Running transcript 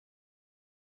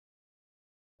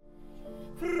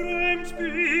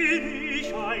bin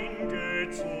ich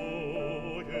eingezogen,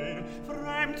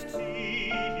 fremd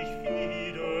zieh ich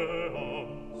wieder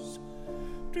aus.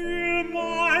 Der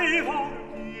Mai war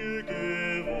mir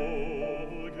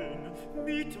gewogen,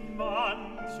 mit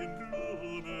manchem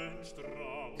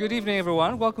Blumenstrauß. Good evening,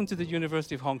 everyone. Welcome to the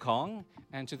University of Hong Kong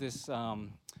and to this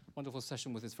wonderful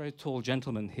session with this very tall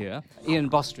gentleman here, Ian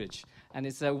Bostridge. And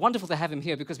it's wonderful to have him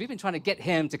here because we've been trying to get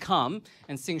him to come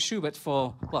and sing Schubert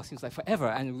for, well, it seems like forever.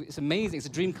 And it's amazing. It's a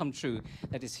dream come true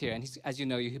that he's here. And he's, as you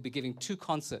know, he'll be giving 2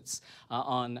 concerts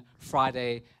on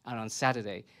Friday and on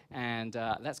Saturday. And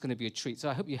that's going to be a treat. So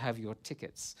I hope you have your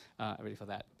tickets ready for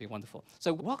that. It'll be wonderful.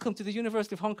 So welcome to the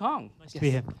University of Hong Kong. Nice to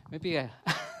be here. Maybe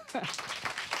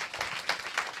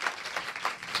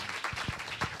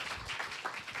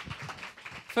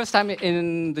first time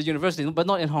in the university, but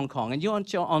not in Hong Kong. And you're on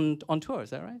tour,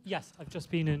 is that right? Yes, I've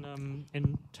just been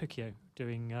in Tokyo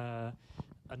doing an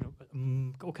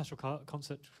orchestral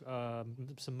concert,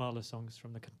 some Mahler songs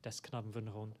from the Des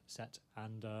Knabenwunderhorn set,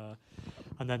 and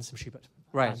then some Schubert.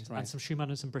 Right, and some Schumann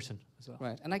and some Britten as well.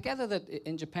 Right, and I gather that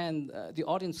in Japan, the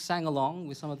audience sang along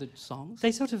with some of the songs?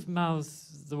 They sort of mouth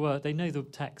the word. They know the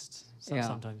text Yeah.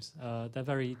 sometimes. They're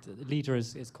very. The leader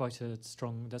is quite a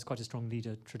strong. There's quite a strong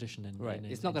leader tradition in. Right,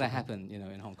 it's not going to happen,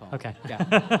 in Hong Kong. Okay. Yeah.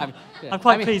 I'm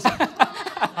quite pleased.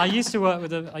 I used to work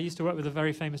with a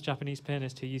very famous Japanese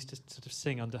pianist who used to sort of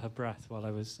sing under her breath while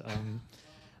I was,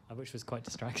 which was quite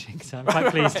distracting. So I'm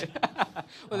quite pleased.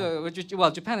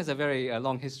 Well, Japan has a very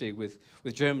long history with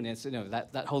Germany. It's,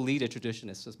 that whole leader tradition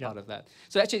is just part of that.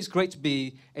 So actually, it's great to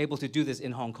be able to do this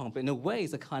in Hong Kong. But in a way,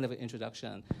 it's a kind of an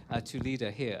introduction to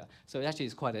leader here. So it actually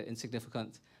is quite an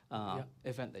insignificant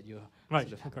event that you're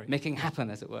sort of making happen,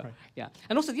 as it were. Right. Yeah.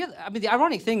 And also the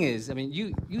ironic thing is,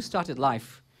 you started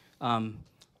life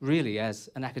really as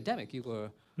an academic. You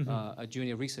were a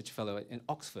junior research fellow in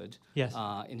Oxford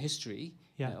in history.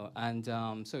 Yeah. And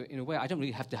so in a way, I don't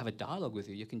really have to have a dialogue with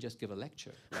you. You can just give a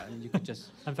lecture. Right? And you can just.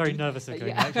 I'm very nervous at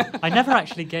going lecture. I never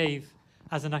actually gave,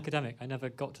 as an academic, I never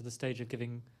got to the stage of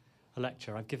giving a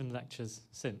lecture. I've given lectures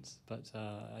since, but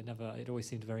it always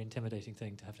seemed a very intimidating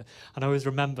thing to have to. And I always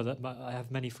remember that I have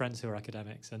many friends who are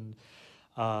academics, and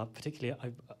particularly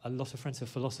a lot of friends who are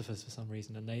philosophers for some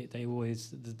reason, and they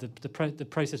always, the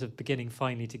process of beginning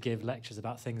finally to give lectures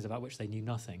about things about which they knew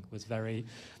nothing was very,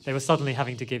 they were suddenly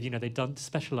having to give, they'd done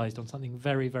specialised on something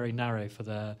very, very narrow for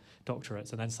their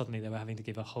doctorates, and then suddenly they were having to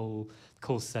give a whole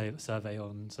course survey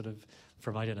on sort of,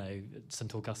 from, I don't know,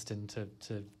 St. Augustine to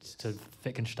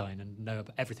Wittgenstein, and know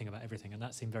everything about everything, and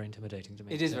that seemed very intimidating to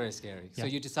me. It is very scary. Yeah. So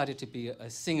you decided to be a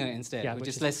singer instead, Yeah, which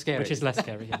is less scary. Which is less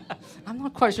scary, yeah. I'm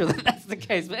not quite sure that that's the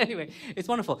case, but anyway, it's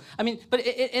wonderful. But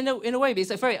in a way,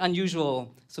 it's a very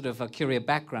unusual sort of career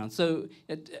background. So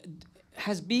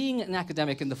has being an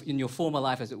academic in your former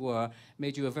life, as it were,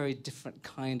 made you a very different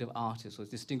kind of artist, or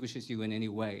distinguishes you in any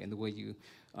way in the way you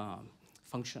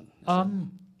function?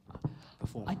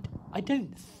 Perform? I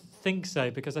don't think so,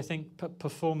 because I think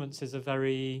performance is a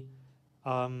very,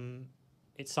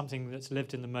 it's something that's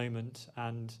lived in the moment,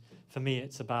 and for me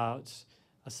it's about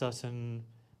a certain,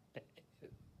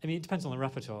 it depends on the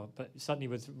repertoire, but certainly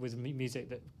with music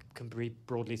that can be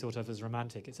broadly thought of as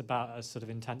romantic, it's about a sort of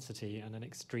intensity and an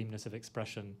extremeness of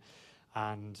expression,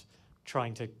 and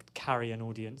trying to carry an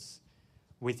audience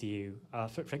with you.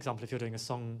 For example, if you're doing a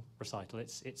song recital,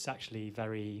 it's actually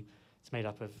very... It's made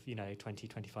up of 20,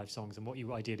 25 songs, and what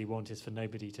you ideally want is for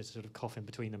nobody to sort of cough in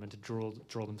between them and to draw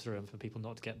them through, and for people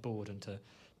not to get bored, and to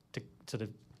sort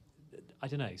of, I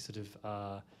don't know, sort of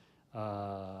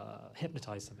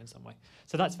hypnotise them in some way.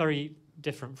 So that's very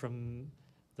different from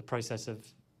the process of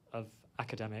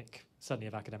academic, certainly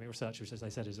of academic research, which, as I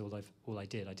said, is all I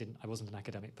did. I wasn't an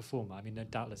academic performer.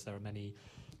 Doubtless there are many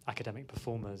academic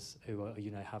performers who are,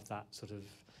 have that sort of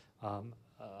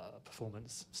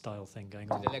performance style thing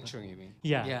going on. The lecturing, you mean?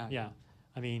 Yeah.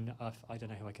 I don't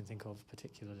know who I can think of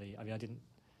particularly.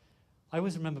 I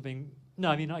always remember being... No,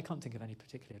 I can't think of any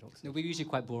particularly at Oxford. No, we're usually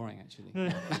quite boring, actually.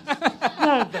 No,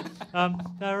 but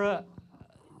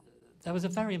there was a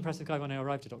very impressive guy when I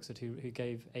arrived at Oxford who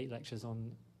gave 8 lectures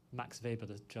on Max Weber,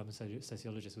 the German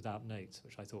sociologist, without notes,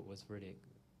 which I thought was really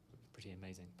pretty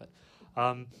amazing. But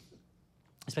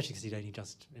especially because he'd only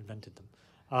just invented them.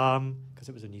 Because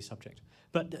it was a new subject.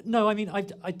 But no, I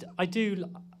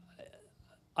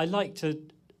like to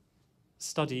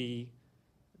study.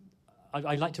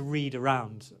 I like to read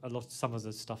around some of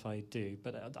the stuff I do,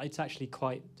 but it's actually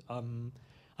quite. I'm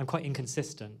quite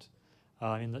inconsistent.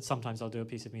 That sometimes I'll do a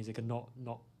piece of music and not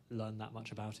learn that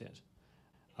much about it,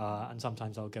 and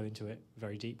sometimes I'll go into it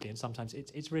very deeply, and sometimes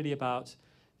it's really about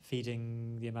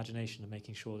feeding the imagination and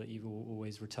making sure that you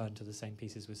always return to the same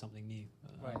pieces with something new.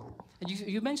 Right. And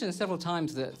you mentioned several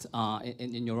times that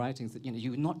in your writings that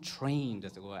you're not trained,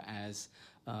 as it were, as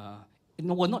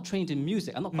not trained in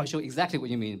music. I'm not quite sure exactly what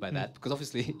you mean by that, because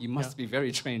obviously you must be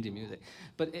very trained in music.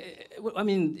 But I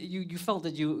mean, you felt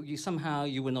that you somehow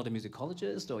you were not a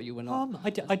musicologist, or you were not.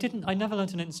 I didn't. I never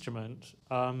learnt an instrument.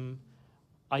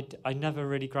 I never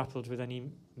really grappled with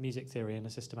any music theory in a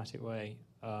systematic way.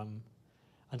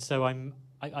 And so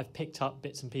I've picked up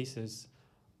bits and pieces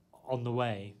on the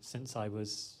way since I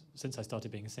started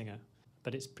being a singer,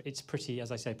 but it's pretty,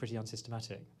 as I say, pretty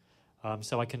unsystematic.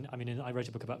 So I wrote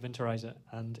a book about Winterreise,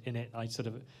 and in it I sort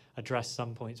of addressed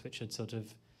some points which are sort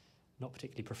of not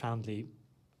particularly profoundly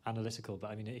analytical, but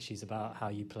I mean issues about how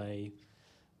you play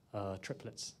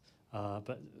triplets.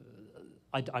 But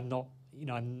I'm not,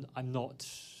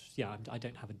 I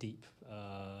don't have a deep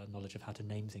knowledge of how to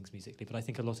name things musically, but I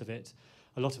think a lot of a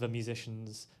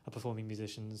performing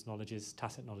musician's knowledge is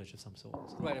tacit knowledge of some sort.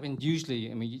 Right. I mean, usually,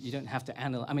 you don't have to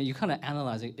analyze. I mean, you kind of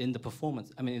analyze it in the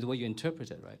performance. I mean, in the way you interpret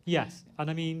it, right? Yes, and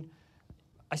I mean,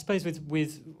 I suppose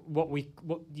with what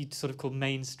you'd sort of call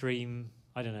mainstream,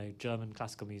 I don't know, German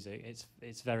classical music,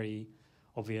 it's very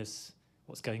obvious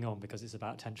what's going on because it's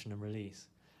about tension and release.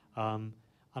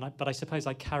 But I suppose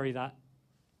I carry that.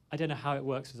 I don't know how it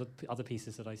works with other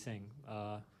pieces that I sing,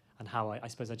 and how I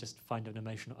suppose I just find an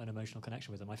emotional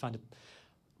connection with them. I find a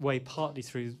way partly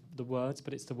through the words,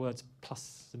 but it's the words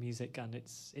plus the music, and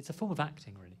it's a form of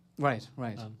acting, really. Right.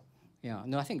 Yeah,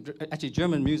 no, I think actually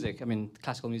German music, I mean,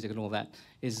 classical music and all that,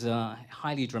 is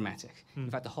highly dramatic. In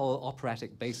fact, the whole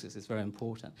operatic basis is very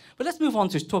important. But let's move on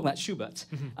to talk about Schubert,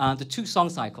 the two song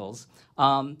cycles.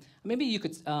 Maybe you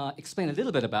could explain a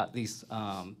little bit about these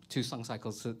two song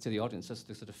cycles to the audience, just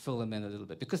to sort of fill them in a little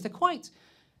bit, because they're quite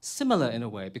similar in a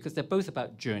way, because they're both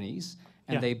about journeys,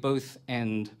 and they both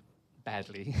end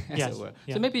badly, as it were.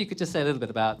 Yeah. So maybe you could just say a little bit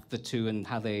about the two and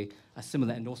how they are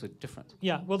similar and also different.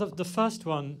 Yeah, well, the first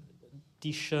one, Die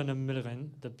schöne Müllerin,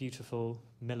 the beautiful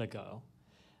miller girl,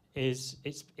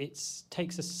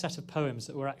 takes a set of poems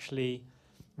that were actually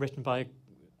written by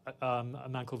a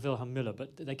man called Wilhelm Müller,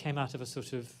 but they came out of a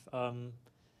sort of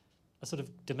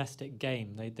domestic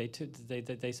game. They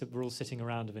were all sitting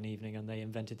around of an evening, and they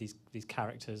invented these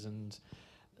characters, and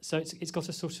so it's got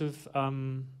a sort of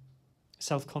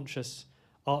self-conscious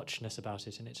archness about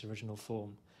it in its original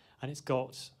form, and it's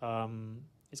got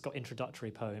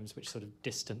introductory poems which sort of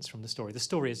distance from the story. The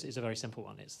story is a very simple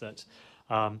one. It's that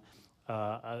a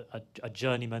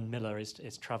journeyman miller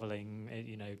is traveling,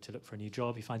 to look for a new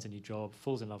job. He finds a new job,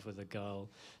 falls in love with a girl,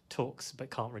 talks but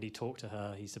can't really talk to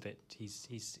her. He's a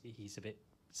bit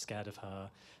scared of her.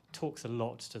 Talks a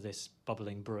lot to this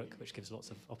bubbling brook, which gives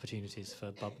lots of opportunities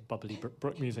for bubbly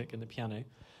brook music in the piano.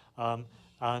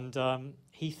 And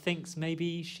he thinks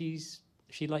maybe she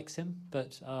likes him,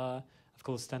 but of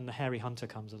course, then the hairy hunter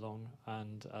comes along,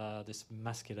 and this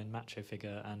masculine macho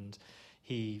figure, and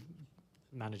he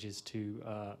manages to,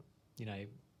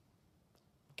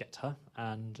 get her.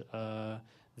 And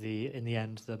in the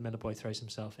end, the miller boy throws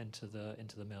himself into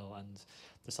the mill, and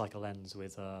the cycle ends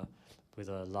with a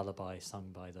lullaby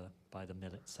sung by the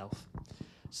mill itself.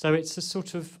 So it's a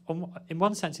sort of, in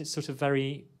one sense, it's sort of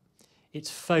it's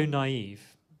faux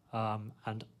naive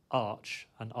and arch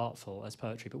and artful as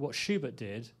poetry. But what Schubert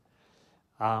did.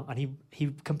 And he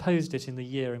composed it in the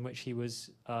year in which he was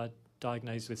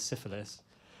diagnosed with syphilis,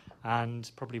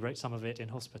 and probably wrote some of it in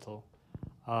hospital.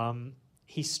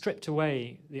 He stripped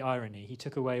away the irony. He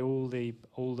took away all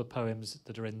the poems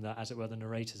that are in as it were, the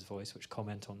narrator's voice, which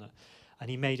comment on that, and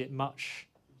he made it much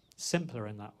simpler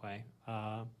in that way.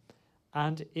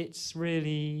 And it's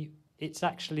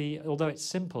actually, although it's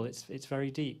simple, it's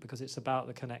very deep, because it's about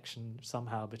the connection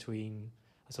somehow between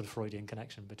a sort of Freudian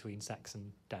connection between sex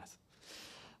and death.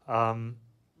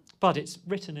 But it's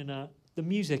written in the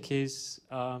music's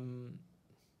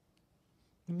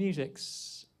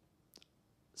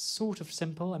sort of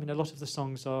simple. I mean, a lot of the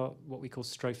songs are what we call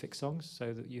strophic songs,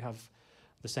 so that you have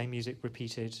the same music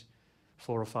repeated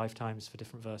 4 or 5 times for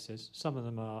different verses. Some of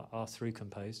them are through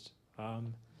composed.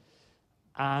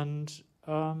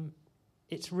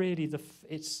 It's really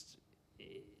this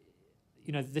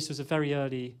was a very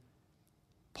early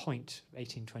point,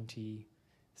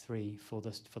 1823, for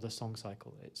the song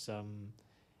cycle. It's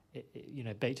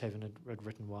Beethoven had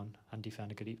written one, and Die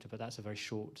ferne Geliebte, but that's a very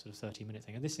short sort of 30-minute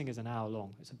thing. And this thing is an hour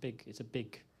long. It's a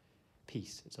big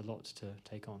piece. It's a lot to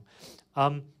take on.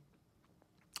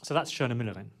 So that's Schöne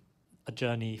Müllerin, a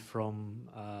journey from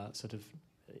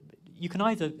you can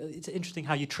either, it's interesting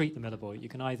how you treat the miller boy. You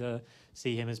can either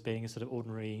see him as being a sort of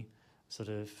ordinary sort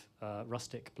of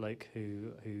rustic bloke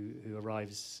who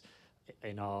arrives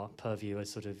in our purview as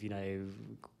sort of, you know,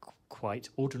 quite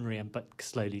ordinary and but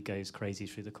slowly goes crazy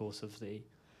through the course of the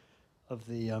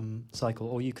cycle.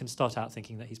 Or you can start out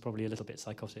thinking that he's probably a little bit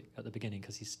psychotic at the beginning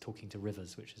because he's talking to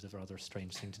rivers, which is a rather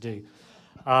strange thing to do.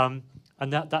 And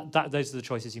those are the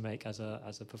choices you make as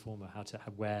a performer,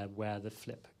 where the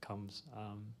flip comes.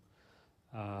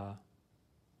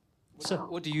 So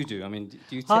what do you do? I mean,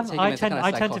 do you take him as kind of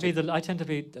psychotic? I tend to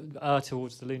be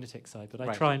towards the lunatic side, but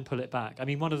I try and pull it back. I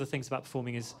mean, one of the things about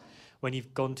performing is when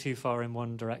you've gone too far in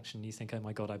one direction, you think, oh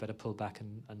my God, I better pull back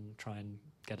and try and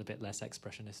get a bit less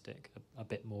expressionistic, a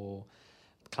bit more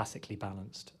classically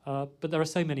balanced. But there are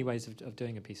so many ways of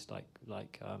doing a piece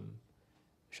like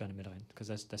Schöne Mittwein, because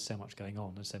there's so much going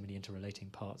on. There's so many interrelating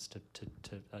parts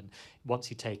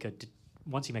and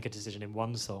once you make a decision in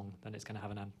one song, then it's going to have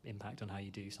an impact on how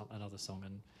you do another song,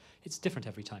 and it's different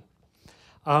every time.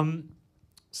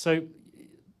 So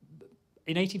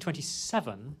in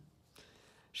 1827,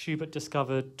 Schubert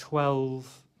discovered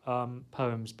 12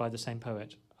 poems by the same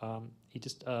poet.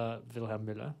 Wilhelm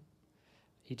Müller.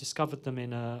 He discovered them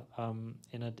in a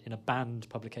banned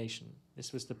publication.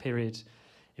 This was the period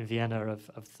in Vienna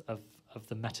of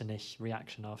the Metternich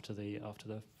reaction after the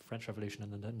French Revolution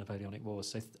and the Napoleonic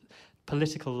Wars. So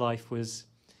political life wasn't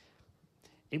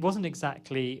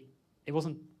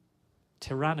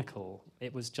tyrannical.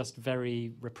 It was just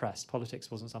very repressed. Politics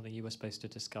wasn't something you were supposed to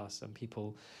discuss, and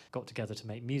people got together to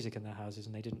make music in their houses,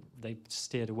 and they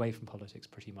steered away from politics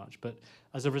pretty much. But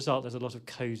as a result, there's a lot of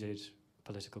coded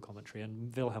political commentary,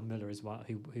 and Wilhelm Müller is one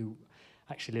who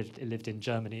actually lived in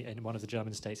Germany, in one of the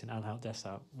German states in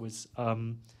Anhalt-Dessau.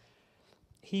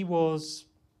 He was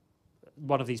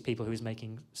one of these people who was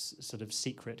making sort of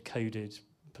secret coded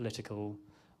political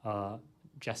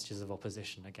gestures of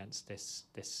opposition against this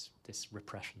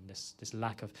repression, this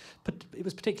lack of. But it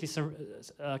was particularly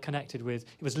connected with.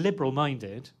 It was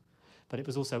liberal-minded, but it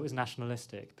was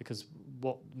nationalistic, because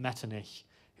what Metternich,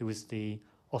 who was the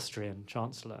Austrian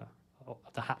chancellor,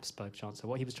 the Habsburg chancellor,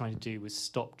 what he was trying to do was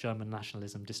stop German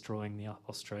nationalism destroying the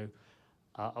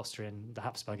the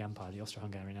Habsburg Empire, the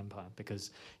Austro-Hungarian Empire,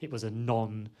 because it was a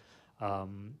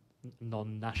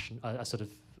non-national, a sort of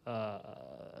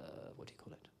what do you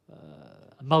call it?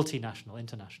 A multinational,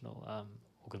 international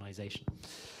organization.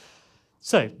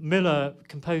 So Müller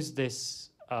composed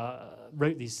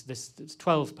wrote this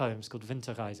 12 poems called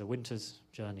Winterreise, Winter's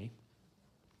Journey,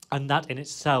 and that in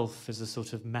itself is a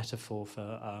sort of metaphor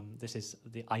for this is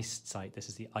the ice site, this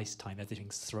is the ice time,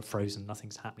 everything's frozen,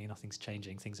 nothing's happening, nothing's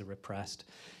changing, things are repressed.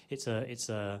 It's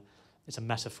a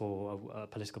metaphor, a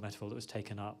political metaphor that was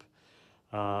taken up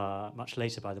much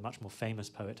later by the much more famous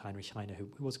poet Heinrich Heine, who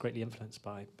was greatly influenced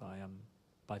by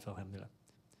Wilhelm Müller.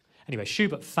 Anyway,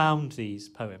 Schubert found these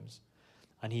poems,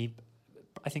 and he,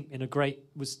 I think,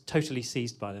 was totally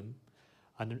seized by them,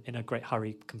 and in a great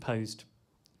hurry composed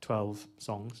 12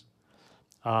 songs.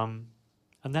 And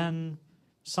then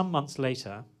some months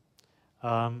later,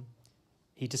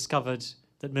 he discovered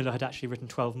that Müller had actually written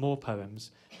 12 more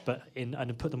poems, and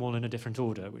had put them all in a different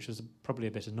order, which was probably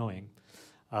a bit annoying.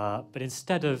 But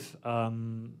instead of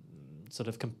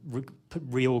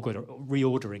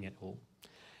reordering it all,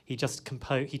 he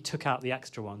took out the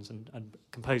extra ones and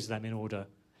composed them in order,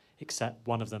 except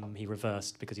one of them he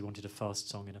reversed because he wanted a fast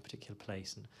song in a particular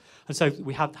place. And so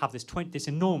we have this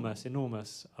enormous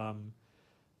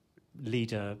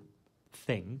Lieder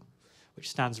thing, which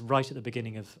stands right at the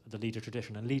beginning of the Lieder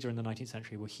tradition. And Lieder in the 19th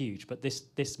century were huge, but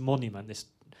this monument, this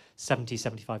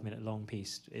 75 minute long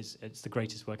piece, it's the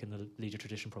greatest work in the Lieder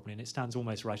tradition probably, and it stands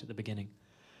almost right at the beginning.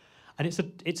 And it's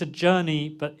a journey,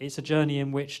 but it's a journey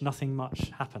in which nothing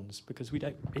much happens, because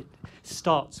it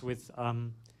starts with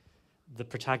the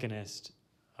protagonist,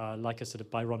 like a sort of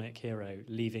Byronic hero,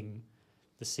 leaving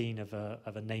the scene of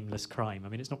a nameless crime. I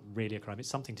mean, it's not really a crime, it's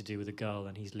something to do with a girl,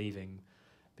 and he's leaving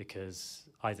because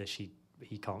either he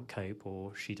can't cope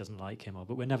or she doesn't like him,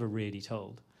 but we're never really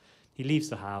told. He leaves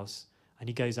the house and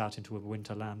he goes out into a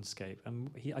winter landscape. And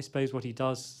I suppose what he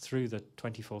does through the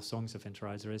 24 songs of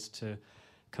Winterreise is to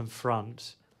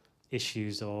confront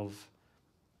issues of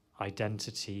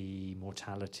identity,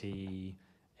 mortality,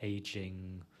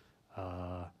 aging,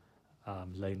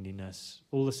 loneliness,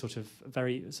 all the sort of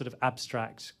very sort of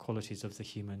abstract qualities of the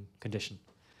human condition.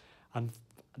 And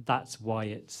that's why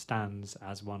it stands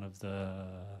as one of the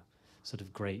sort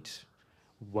of great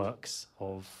works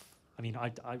of. I mean,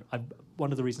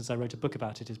 one of the reasons I wrote a book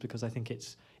about it is because I think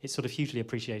it's sort of hugely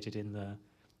appreciated in the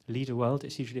Lieder world.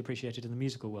 It's hugely appreciated in the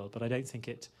musical world, but I don't think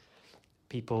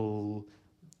people,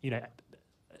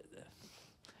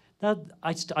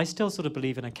 I still sort of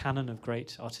believe in a canon of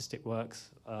great artistic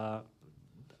works.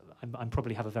 I'm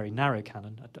probably have a very narrow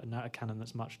canon, a canon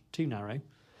that's much too narrow.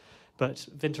 But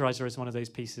Winterreise is one of those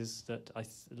pieces that I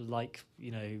like,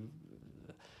 you know,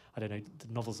 I don't know, the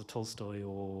novels of Tolstoy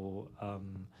or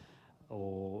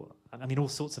I mean all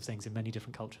sorts of things in many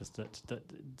different cultures that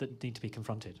need to be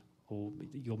confronted, or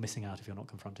you're missing out if you're not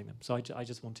confronting them. So I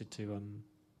just wanted to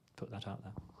put that out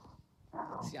there.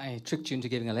 See, I tricked you into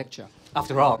giving a lecture,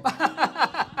 after all.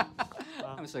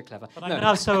 I'm so clever. But I'm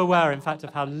now so aware, in fact,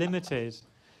 of how limited,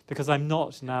 because I'm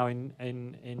not now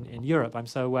in Europe, I'm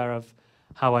so aware of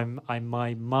how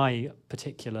my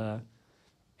particular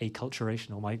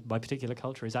acculturation, or my particular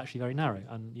culture is actually very narrow.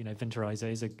 And you know, Winterreise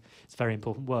it's very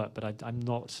important work, but I'm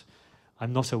not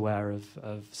aware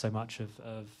of so much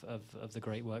of the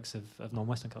great works of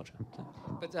non-Western culture.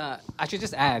 But I should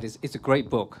just add, it's a great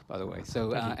book, by the way.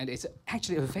 So and it's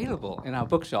actually available in our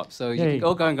bookshop, so you can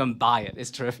all go and buy it.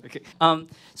 It's terrific.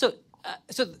 So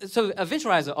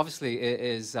Winterreise obviously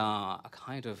is a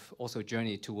kind of also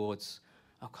journey towards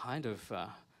a kind of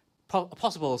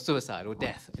possible suicide or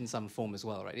death in some form as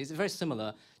well, right? It's very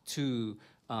similar to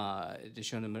Die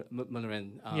Schöne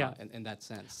Müllerin in that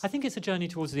sense. I think it's a journey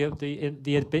towards the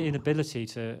inability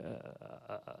to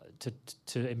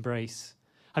embrace.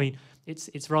 I mean,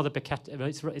 it's rather Beckett.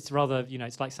 It's rather, you know,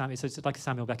 it's like a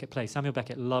Samuel Beckett play. Samuel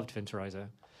Beckett loved Winterreise.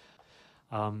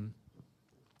 And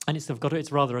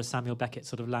it's rather a Samuel Beckett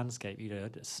sort of landscape, you know,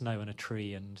 snow and a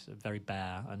tree and very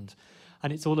bare, and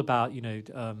it's all about, you know,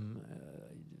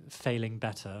 failing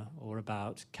better, or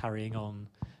about carrying on.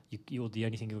 You're the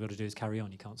only thing you've got to do is carry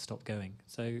on. You can't stop going.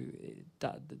 So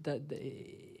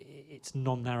it's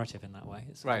non-narrative in that way.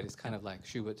 It's right. It's kind of like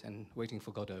Schubert and Waiting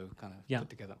for Godot kind of put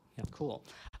together. Yeah. Cool.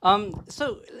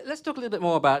 So let's talk a little bit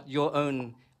more about your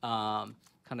own kind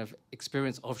of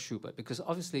experience of Schubert, because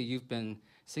obviously you've been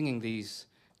singing these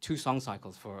 2 song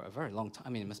cycles for a very long time. I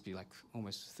mean, it must be like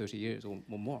almost 30 years or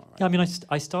more. Right? Yeah, I mean,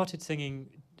 I started singing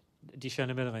Die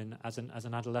Schöne Müllerin as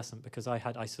an adolescent, because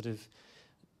I sort of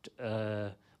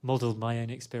modelled my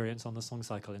own experience on the song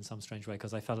cycle in some strange way,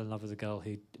 because I fell in love with a girl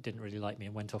who didn't really like me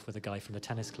and went off with a guy from the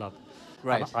tennis club.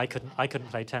 Right. I couldn't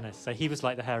play tennis, so he was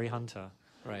like the Harry Hunter.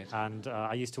 Right. And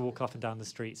I used to walk up and down the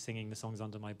street singing the songs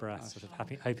under my breath, sort of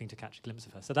hoping to catch a glimpse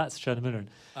of her. So that's Schöne Müllerin.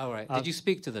 Oh, right. Did you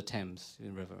speak to the Thames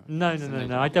River? No.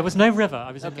 There was no river.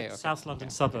 I was in a okay. South London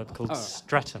suburb called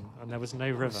Streatham, and there was no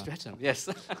river. Streatham, yes.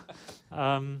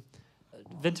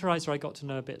 Winterreise I got to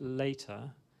know a bit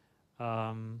later,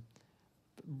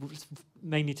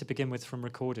 mainly to begin with from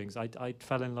recordings. I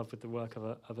fell in love with the work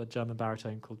of a German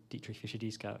baritone called Dietrich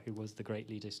Fischer-Dieskau, who was the great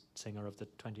lead singer of the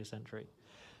 20th century.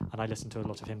 And I listened to a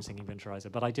lot of him singing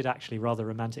Winterreise. But I did actually rather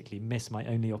romantically miss my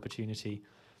only opportunity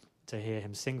to hear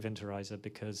him sing Winterreise,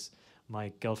 because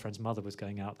my girlfriend's mother was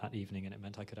going out that evening, and it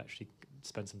meant I could actually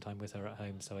spend some time with her at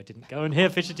home. So I didn't go and hear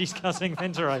Fischer-Dieskau sing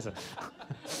Winterreise.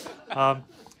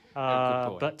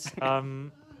 But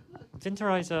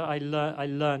Winterreise, I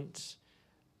learnt.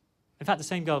 In fact, the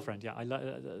same girlfriend,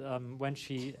 when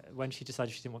she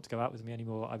decided she didn't want to go out with me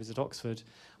anymore, I was at Oxford,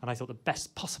 and I thought the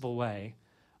best possible way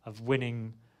of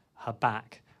winning her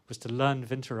back was to learn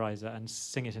Winterreise and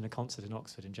sing it in a concert in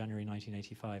Oxford in January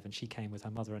 1985. And she came with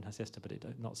her mother and her sister, but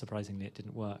not surprisingly, it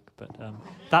didn't work. But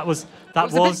that was a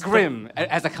bit grim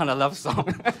as a kind of love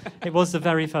song. It was the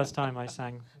very first time I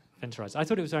sang Winterreise. I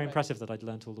thought it was very impressive that I'd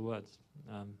learnt all the words.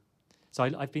 So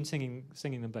I've been singing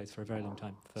them both for a very long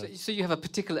time. So you have a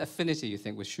particular affinity, you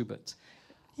think, with Schubert?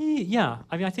 Yeah.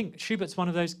 I mean, I think Schubert's one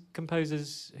of those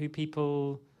composers who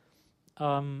people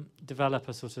develop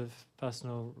a sort of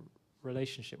personal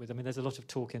relationship with. I mean, there's a lot of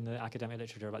talk in the academic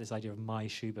literature about this idea of my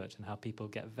Schubert and how people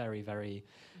get very, very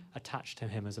attached to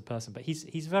him as a person. But it's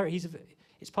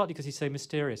partly because he's so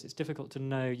mysterious. It's difficult to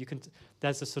know.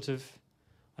 There's a sort of,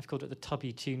 I've called it the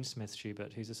tubby tunesmith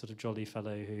Schubert, who's a sort of jolly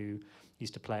fellow who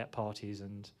used to play at parties.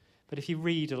 But if you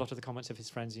read a lot of the comments of his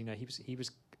friends, you know,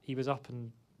 he was up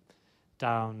and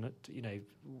down, you know,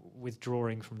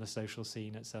 withdrawing from the social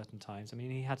scene at certain times. I mean,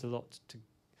 he had a lot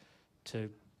to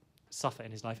suffer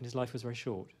in his life, and his life was very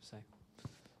short. So,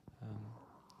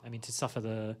 I mean, to suffer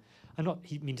the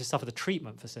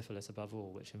treatment for syphilis above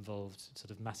all, which involved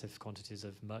sort of massive quantities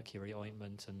of mercury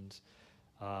ointment and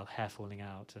hair falling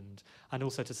out, and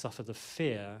also to suffer the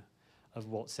fear of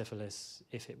what syphilis,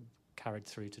 if it carried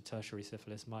through to tertiary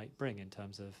syphilis, might bring in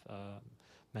terms of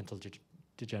mental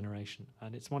degeneration.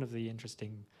 And it's one of the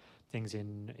interesting things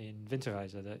in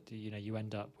Winterreise that, you know, you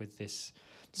end up with this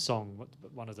song,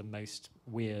 one of the most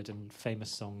weird and famous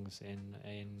songs in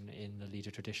the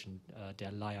Lieder tradition,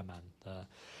 Der Leiermann,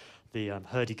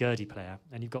 hurdy-gurdy player,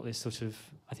 and you've got this sort of,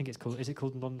 I think is it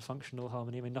called non-functional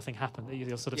harmony? I mean, nothing happened.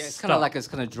 You're sort of Yeah, it's stuck. kind of like this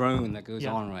kind of drone that goes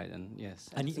Yeah. on, right? And yes,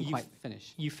 And it doesn't you quite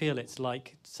finish. You feel it's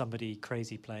like somebody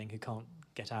crazy playing who can't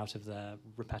get out of their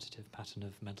repetitive pattern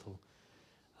of mental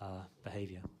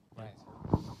behaviour. Right.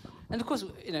 And of course,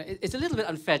 it's a little bit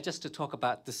unfair just to talk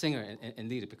about the singer and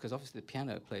leader, because obviously the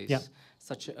piano plays Yeah.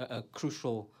 such a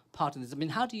crucial part in this. I mean,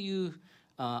 how do you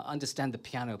understand the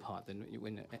piano part then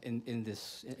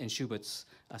in Schubert's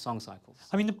song cycles?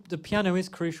 I mean, the piano is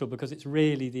crucial because it's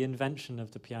really the invention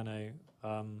of the piano,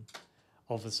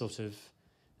 of a sort of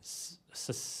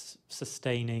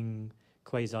sustaining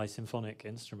quasi-symphonic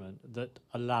instrument that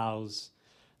allows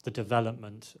the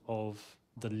development of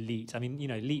the lied. I mean,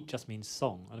 lied just means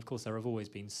song, and of course there have always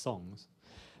been songs,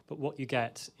 but what you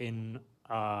get in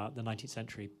the 19th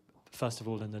century, first of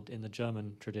all in the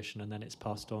German tradition, and then it's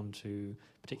passed on to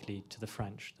particularly to the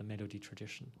French, the Mélodie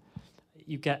tradition,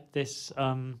 you get this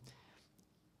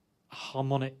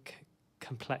harmonic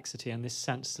complexity and this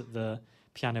sense that the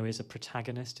piano is a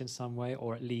protagonist in some way,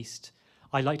 or at least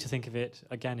I like to think of it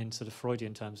again in sort of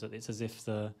Freudian terms, that it's as if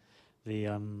the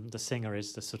singer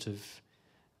is the sort of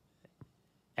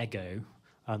ego,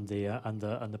 and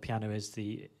the piano is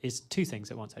two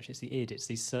things at once. Actually, it's the id. It's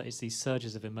these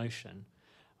surges of emotion,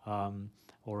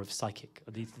 or of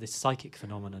this psychic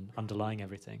phenomenon underlying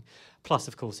everything. Plus,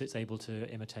 of course, it's able to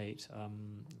imitate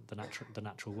the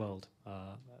natural world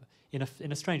in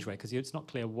a strange way, because it's not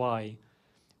clear why.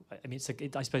 I mean,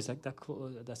 I suppose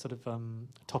they're sort of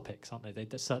topics, aren't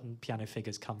they? Certain piano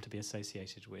figures come to be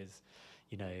associated with,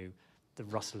 the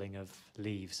rustling of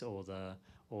leaves, or the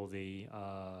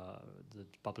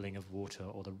bubbling of water,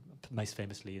 or most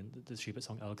famously in the Schubert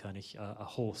song Erlkönig, a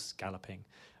horse galloping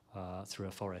through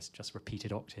a forest, just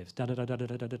repeated octaves. Da, da, da, da, da,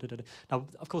 da, da, da, da. Now,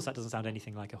 of course, that doesn't sound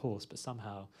anything like a horse, but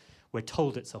somehow we're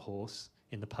told it's a horse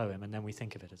in the poem, and then we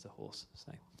think of it as a horse.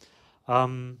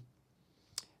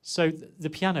 So the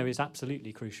piano is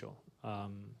absolutely crucial,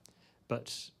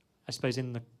 but I suppose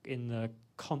in the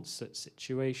concert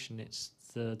situation, it's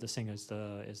the singer is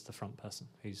the front person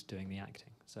who's doing the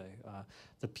acting. So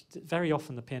very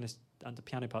often the pianist and the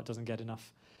piano part doesn't get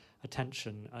enough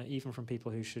attention, even from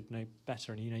people who should know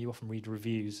better. And you often read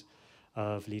reviews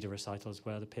of Lieder recitals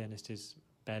where the pianist is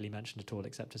barely mentioned at all,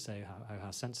 except to say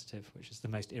how sensitive, which is the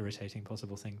most irritating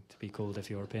possible thing to be called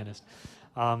if you're a pianist.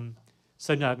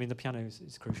 So no, I mean the piano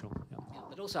is crucial. Yeah.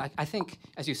 But also, I think,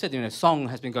 as you said, song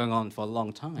has been going on for a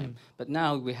long time. But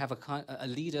now we have a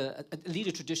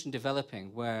leader tradition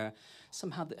developing, where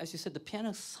somehow, as you said, the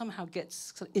piano somehow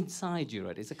gets sort of inside you.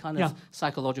 Right? It's a kind of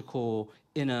psychological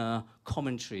inner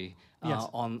commentary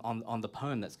on the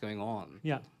poem that's going on.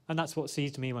 Yeah, and that's what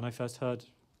seized me when I first heard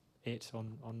it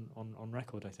on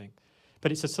record, I think.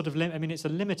 But it's a sort of it's a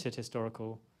limited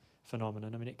historical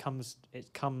phenomenon. I mean,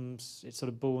 it's sort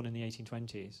of born in the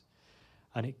 1820s,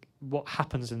 and what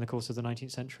happens in the course of the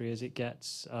 19th century is it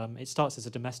starts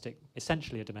as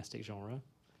essentially a domestic genre.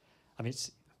 I mean,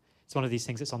 it's one of these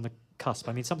things that's on the cusp.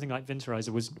 I mean, something like Winterreise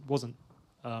wasn't,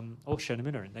 or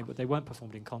Schöne they weren't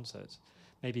performed in concerts.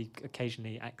 Maybe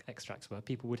occasionally extracts were.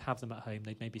 People would have them at home.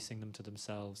 They'd maybe sing them to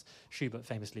themselves. Schubert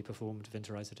famously performed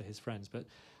Winterreise to his friends, but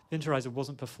Winterreise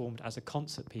wasn't performed as a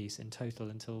concert piece in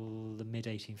total until the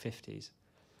mid-1850s.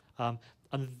 And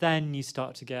then you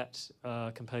start to get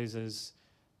composers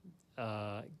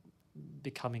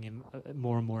becoming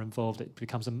more and more involved. It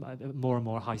becomes a more and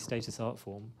more high-status art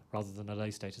form rather than a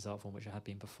low-status art form, which it had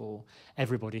been before.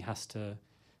 Everybody has to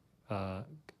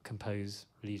compose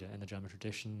Lieder in the German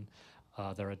tradition.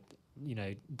 There are,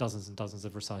 dozens and dozens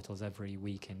of recitals every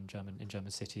week in German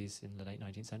cities in the late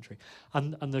 19th century,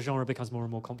 and the genre becomes more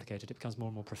and more complicated. It becomes more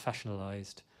and more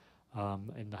professionalized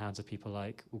in the hands of people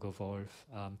like Hugo Wolf.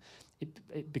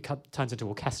 It turns into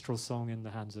orchestral song in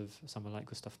the hands of someone like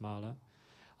Gustav Mahler,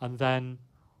 and then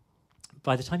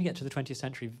by the time you get to the 20th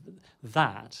century,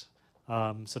 that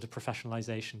sort of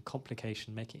professionalization,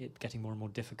 complication, getting more and more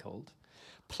difficult,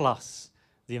 plus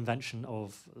the invention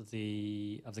of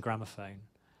the gramophone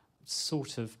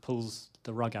sort of pulls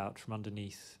the rug out from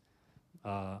underneath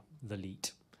the Lied.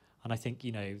 And I think,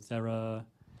 there are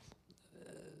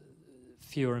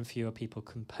fewer and fewer people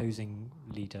composing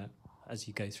Lieder as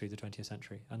you go through the 20th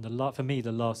century. And for me,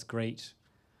 the last great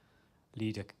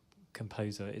Lieder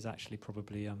composer is actually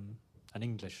probably an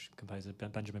English composer,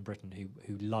 Benjamin Britten,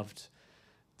 who loved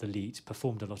the Lied,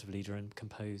 performed a lot of Lieder, and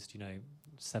composed,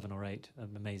 7 or 8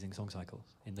 amazing song cycles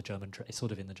in the German,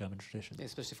 sort of in the German tradition. Yeah,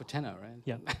 especially for tenor, right?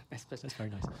 Yeah, that's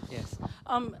very nice. Yes.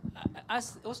 I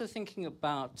was also thinking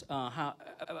about how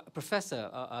a professor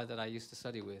that I used to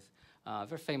study with a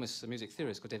very famous music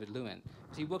theorist called David Lewin.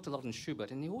 He worked a lot on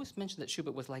Schubert, and he always mentioned that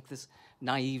Schubert was like this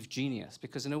naive genius,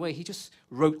 because in a way he just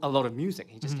wrote a lot of music.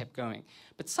 He just kept going.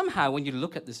 But somehow, when you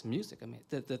look at this music, I mean,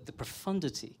 the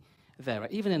profundity there,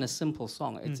 even in a simple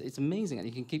song, it's amazing, and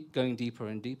you can keep going deeper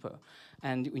and deeper.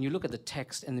 And when you look at the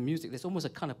text and the music, there's almost a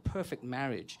kind of perfect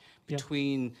marriage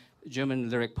between German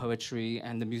lyric poetry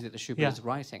and the music that Schubert is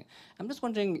writing. I'm just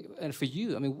wondering, for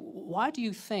you, I mean, why do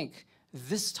you think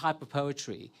this type of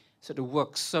poetry sort of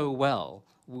works so well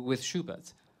with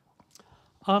Schubert?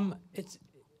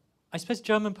 I suppose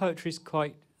German poetry is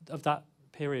quite, of that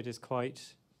period, is quite,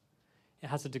 it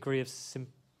has a degree of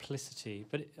simplicity,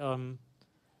 but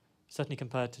certainly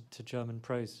compared to German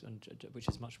prose, which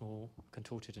is much more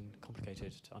contorted and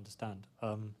complicated to understand,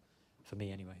 for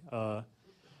me anyway.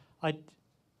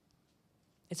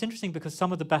 It's interesting because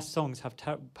some of the best songs have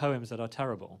poems that are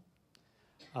terrible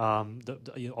on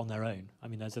their own. I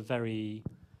mean, there's a very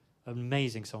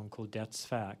amazing song called Der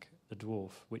Zwerg, the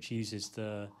Dwarf, which uses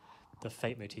the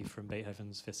Fate motif from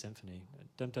Beethoven's Fifth Symphony.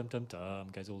 Dum dum dum dum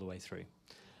goes all the way through,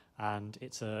 and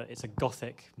it's a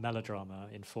gothic melodrama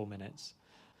in 4 minutes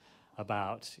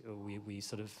about we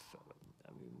sort of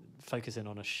focus in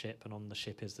on a ship, and on the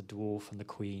ship is the dwarf and the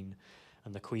queen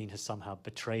has somehow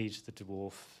betrayed the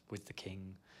dwarf with the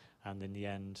king, and in the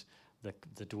end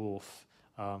the dwarf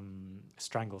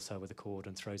strangles her with a cord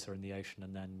and throws her in the ocean,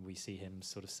 and then we see him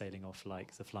sort of sailing off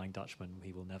like the Flying Dutchman.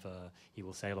 He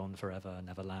will sail on forever,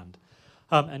 never land.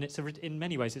 And in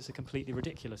many ways it's a completely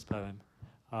ridiculous poem,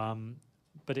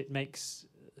 but it makes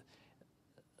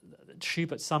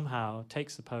Schubert somehow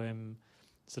takes the poem,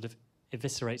 sort of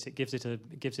eviscerates it, gives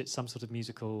it some sort of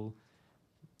musical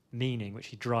meaning which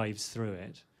he drives through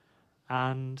it,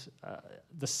 and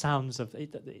the sounds of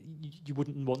it, you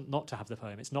wouldn't want not to have the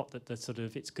poem. It's not that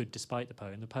it's good despite the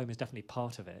poem. The poem is definitely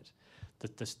part of it,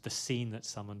 the scene that's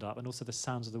summoned up, and also the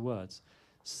sounds of the words.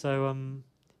 So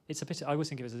it's a bit. I always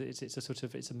think of it as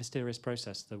it's a mysterious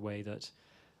process. The way that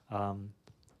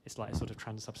it's like a sort of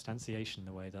transubstantiation,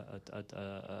 the way that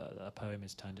a poem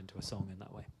is turned into a song in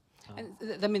that way. And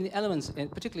I mean, the elements,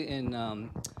 particularly in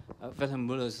Wilhelm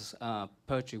Müller's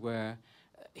poetry, where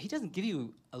he doesn't give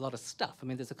you a lot of stuff. I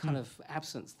mean, there's a kind of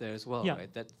absence there as well, right?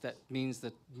 That means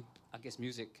that I guess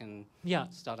music can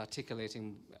start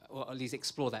articulating, or at least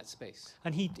explore that space.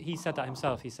 And he said that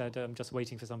himself. He said, "I'm just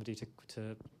waiting for somebody to."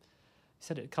 He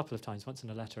said it a couple of times, once in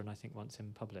a letter and I think once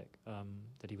in public,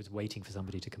 that he was waiting for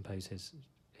somebody to compose his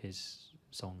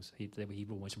songs. He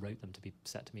almost wrote them to be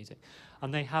set to music,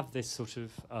 and they have this sort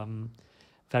of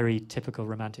very typical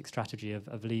romantic strategy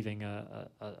of leaving a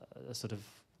sort of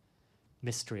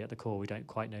mystery at the core. We don't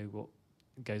quite know what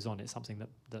goes on. It's something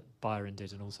that Byron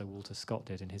did, and also Walter Scott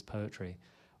did in his poetry.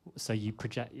 So you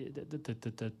project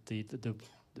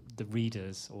the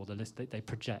readers or the list. They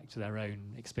project their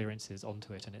own experiences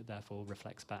onto it, and it therefore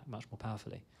reflects back much more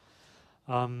powerfully.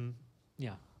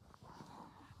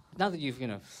 Now that you've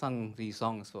sung these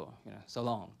songs for so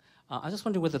long, I was just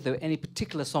wondering whether there were any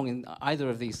particular song in either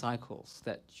of these cycles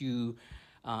that you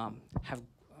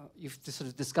you've just sort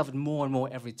of discovered more and more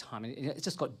every time, and it's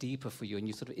just got deeper for you, and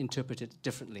you sort of interpret it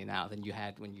differently now than you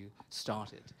had when you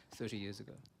started 30 years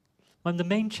ago. Well, the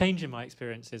main change in my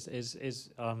experience is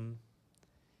a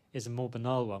more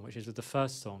banal one, which is with the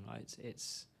first song.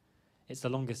 It's the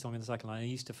longest song in the cycle, and I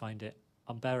used to find it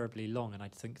unbearably long, and I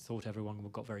thought everyone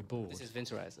got very bored. This is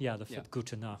Winterreise. Yeah,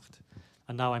 Gute Nacht.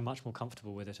 And now I'm much more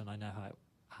comfortable with it, and I know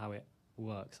how it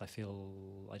works. I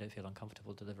don't feel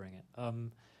uncomfortable delivering it. I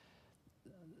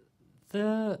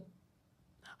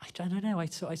don't know. I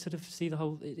sort of see the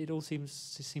whole. It all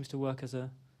seems to work as a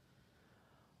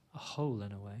whole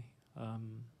in a way.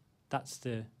 That's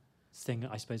the thing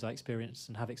I suppose I experience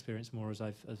and have experienced more as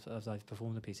I've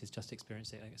performed the piece, is just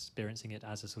experiencing it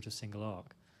as a sort of single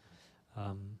arc.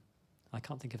 I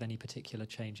can't think of any particular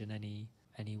change in any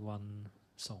one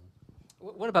song.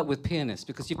 What about with pianists?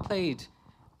 Because you've played,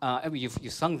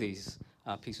 you've sung these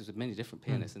pieces with many different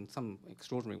pianists, and some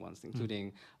extraordinary ones,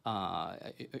 including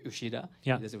Ushida.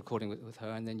 Yeah. There's a recording with her,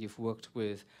 and then you've worked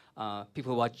with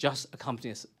people who are just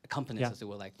accompanist, as it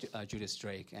were, like Judith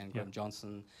Drake and Graham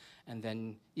Johnson, and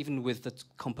then even with the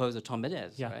composer Tom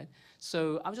Mendes, right?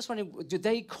 So I was just wondering, do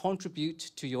they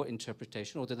contribute to your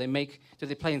interpretation, or do they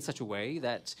play in such a way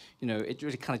that it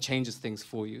really kind of changes things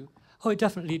for you? Oh, it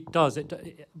definitely does.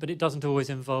 But it doesn't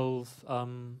always involve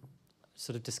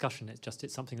sort of discussion.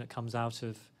 It's something that comes out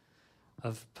of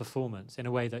performance in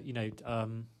a way that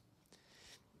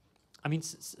I mean,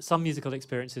 some musical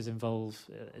experiences involve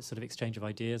a sort of exchange of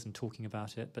ideas and talking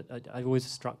about it. But I'm always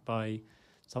struck by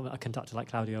a conductor like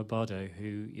Claudio Abbado,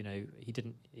 who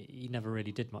he never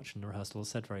really did much in the rehearsal or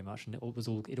said very much, and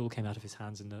it all came out of his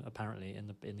hands apparently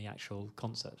in the actual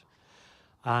concert.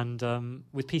 And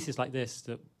with pieces like this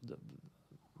that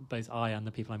both I and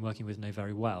the people I'm working with know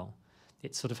very well,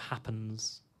 it sort of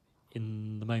happens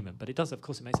in the moment. But it does, of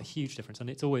course, it makes a huge difference, and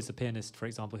it's always the pianist, for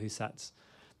example, who sets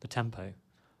the tempo.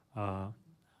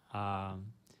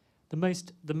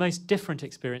 The most different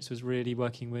experience was really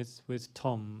working with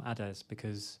Tom Ades,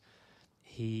 because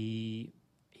he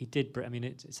did. I mean,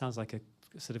 it sounds like a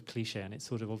sort of cliche, and it's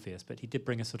sort of obvious, but he did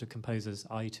bring a sort of composer's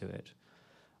eye to it.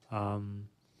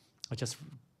 I just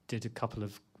did a couple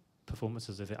of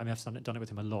performances of it. I mean, I've done it with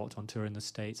him a lot on tour in the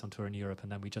States, on tour in Europe,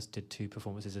 and then we just did 2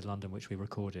 performances in London, which we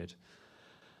recorded.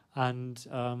 And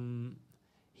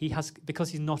he has, because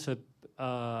he's not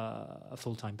a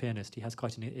full-time pianist, he has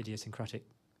quite an idiosyncratic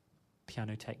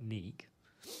piano technique,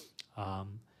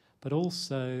 but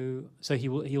also, so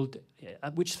he'll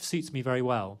which suits me very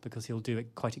well, because he'll do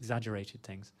quite exaggerated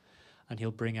things, and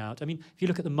he'll bring out. I mean, if you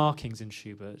look at the markings in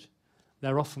Schubert,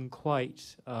 they're often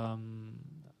quite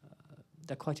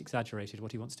exaggerated. Where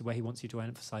he wants you to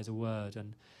emphasize a word,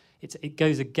 and it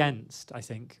goes against, I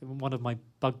think, one of my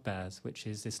bugbears, which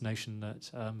is this notion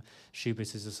that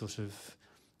Schubert is a sort of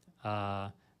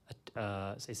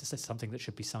it's something that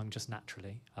should be sung just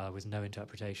naturally, with no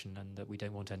interpretation, and that we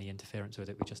don't want any interference with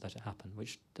it, we just let it happen,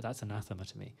 which that's anathema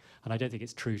to me. And I don't think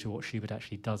it's true to what Schubert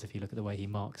actually does if you look at the way he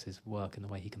marks his work and the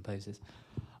way he composes.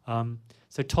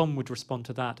 So Tom would respond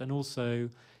to that, and also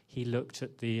he looked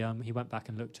at the he went back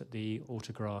and looked at the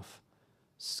autograph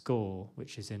score,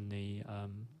 which is in the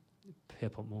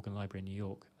Pierpont Morgan Library in New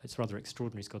York. It's a rather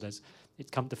extraordinary score.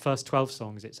 The first 12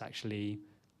 songs, it's actually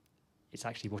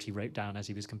what he wrote down as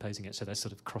he was composing it, so there's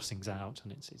sort of crossings out,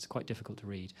 and it's quite difficult to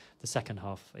read. The second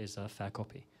half is a fair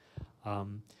copy.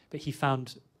 But he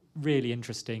found really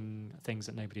interesting things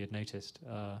that nobody had noticed,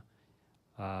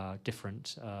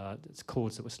 different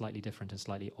chords that were slightly different and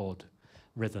slightly odd,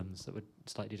 rhythms that were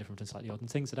slightly different and slightly odd, and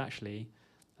things that actually,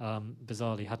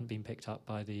 bizarrely, hadn't been picked up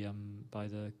by the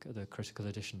critical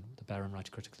edition, the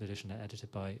Bärenreiter critical edition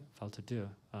edited by Walter Dürr,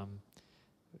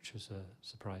 which was a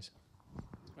surprise.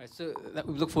 Right, so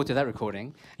we look forward to that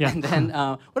recording. Yeah. And then,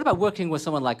 what about working with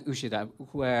someone like Ushida,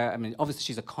 where, I mean, obviously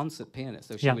she's a concert pianist,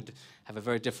 so she would have a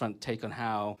very different take on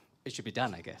how it should be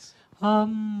done, I guess.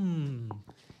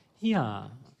 Yeah.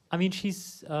 I mean,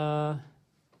 she's a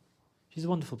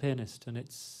wonderful pianist, and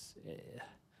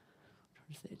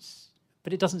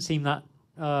but it doesn't seem that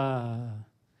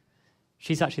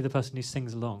she's actually the person who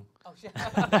sings along. Oh,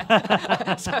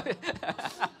 yeah.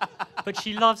 But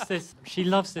she loves this. She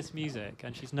loves this music,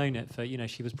 and she's known it for.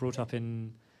 She was brought up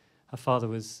in. Her father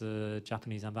was the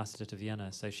Japanese ambassador to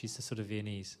Vienna, so she's a sort of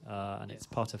Viennese, and it's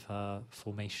part of her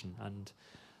formation. And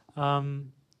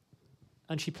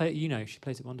she she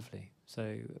plays it wonderfully.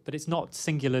 So, but it's not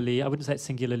singularly. I wouldn't say it's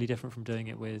singularly different from doing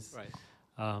it with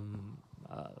a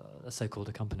so-called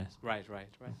accompanist. Right.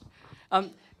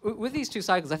 With these 2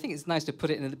 cycles, I think it's nice to put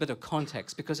it in a bit of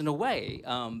context, because in a way,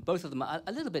 both of them are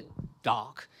a little bit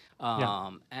dark.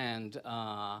 And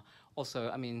also,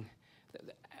 I mean,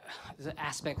 there's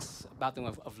aspects about them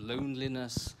of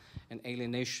loneliness and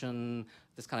alienation,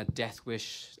 this kind of death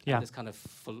wish, and this kind of,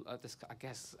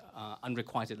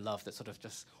 unrequited love that's sort of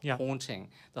just haunting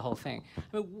the whole thing.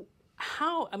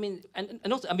 I mean,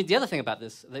 and also, I mean, the other thing about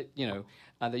this that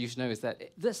that you should know is that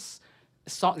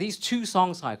these 2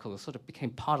 song cycles sort of became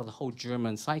part of the whole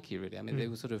German psyche, really. I mean, they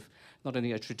were sort of not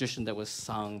only a tradition that was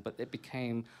sung, but it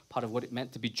became part of what it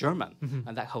meant to be German,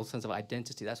 and that whole sense of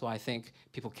identity. That's why I think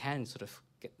people can sort of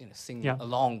sing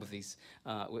along with these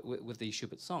with these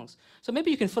Schubert songs. So maybe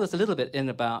you can fill us a little bit in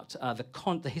about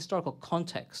the historical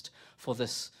context for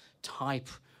this type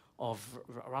of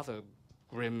rather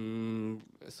grim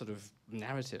sort of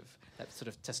narrative that sort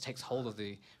of just takes hold of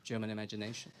the German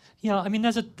imagination. Yeah, I mean,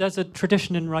 there's a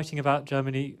tradition in writing about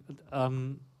Germany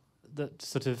that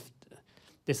sort of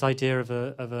this idea of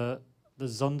the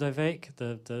Sonderweg,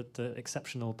 the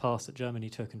exceptional path that Germany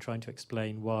took, and trying to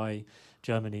explain why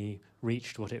Germany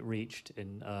reached what it reached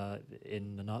in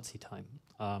the Nazi time,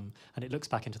 and it looks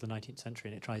back into the 19th century,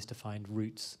 and it tries to find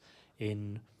roots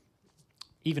in.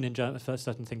 Even in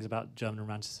certain things about German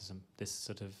Romanticism, this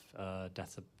sort of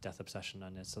death obsession,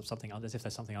 and it's something as if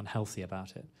there's something unhealthy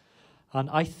about it. And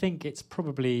I think that's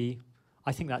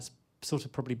sort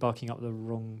of probably barking up the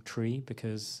wrong tree,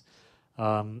 because,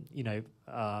 I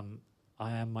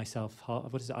am myself.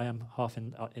 I am half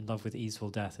in love with easeful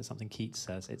death. It's something Keats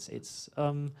says. It's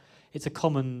a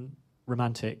common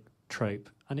romantic trope,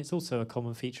 and it's also a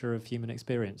common feature of human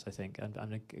experience, I think.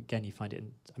 And again, you find it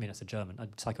in, I mean, it's a German,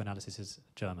 psychoanalysis is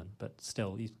German, but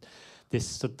still,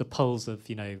 the poles of,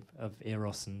 you know, of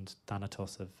eros and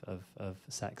thanatos, of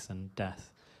sex and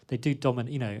death, they do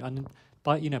dominate, you know, and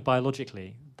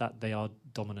biologically, that they are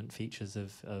dominant features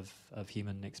of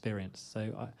human experience.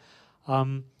 So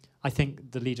I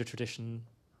think the Lieder tradition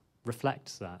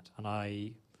reflects that,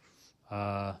 and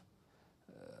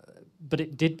but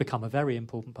it did become a very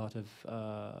important part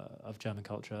of German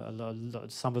culture.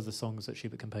 Some of the songs that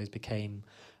Schubert composed became,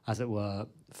 as it were,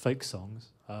 folk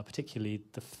songs. Particularly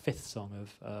the fifth song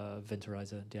of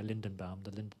Winterreise, Der Lindenbaum,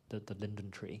 the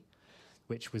linden tree,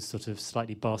 which was sort of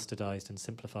slightly bastardized and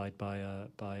simplified by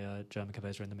a German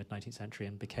composer in the mid-19th century,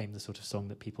 and became the sort of song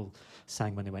that people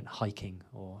sang when they went hiking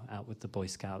or out with the Boy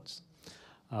Scouts.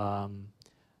 And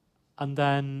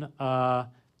then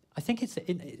I think it's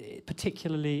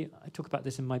particularly, I talk about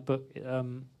this in my book,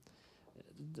 in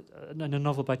a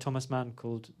novel by Thomas Mann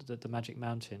called The Magic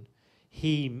Mountain.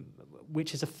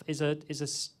 Which is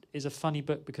a funny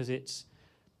book because it's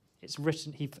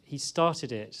written. He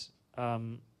started it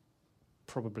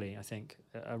probably, I think,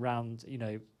 around, you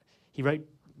know, he wrote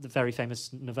the very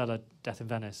famous novella Death in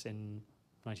Venice in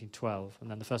 1912,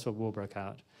 and then the First World War broke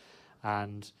out,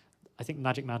 and I think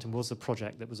Magic Mountain was a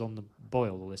project that was on the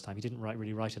boil all this time. He didn't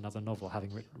really write another novel,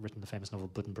 having written the famous novel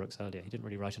Buddenbrooks earlier. He didn't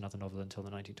really write another novel until the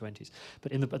 1920s.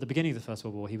 But at the beginning of the First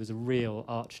World War, he was a real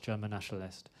arch-German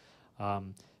nationalist,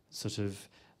 sort of,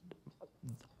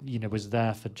 you know, was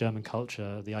there for German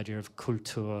culture, the idea of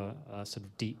Kultur, sort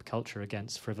of deep culture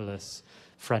against frivolous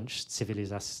French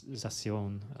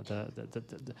civilisation,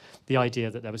 the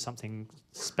idea that there was something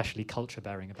specially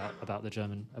culture-bearing about the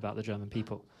German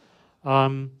people.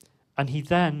 And he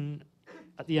then,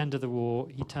 at the end of the war,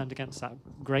 he turned against that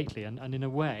greatly. And in a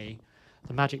way,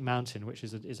 The Magic Mountain, which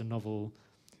is a novel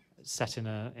set in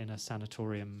a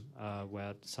sanatorium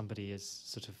where somebody is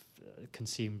sort of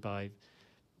consumed by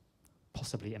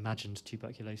possibly imagined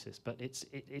tuberculosis, but it's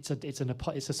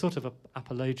a sort of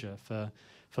apologia for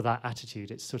that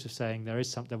attitude. It's sort of saying there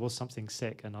was something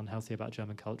sick and unhealthy about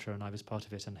German culture, and I was part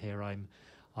of it, and here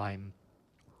I'm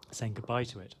saying goodbye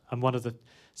to it. And one of the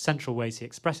central ways he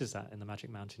expresses that in The Magic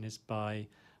Mountain is by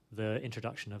the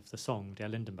introduction of the song Der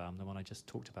Lindenbaum, the one I just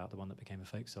talked about, the one that became a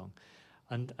folk song,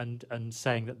 and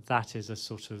saying that is a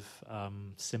sort of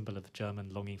symbol of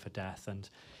German longing for death. And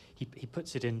he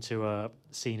puts it into a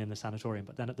scene in the sanatorium,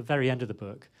 but then at the very end of the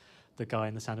book, the guy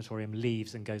in the sanatorium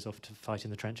leaves and goes off to fight in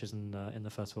the trenches in the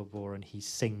First World War, and he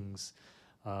sings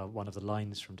one of the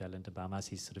lines from Der Lindenbaum as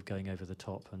he's sort of going over the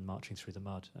top and marching through the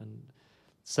mud. And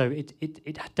so it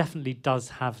definitely does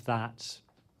have that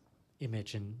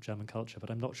image in German culture, but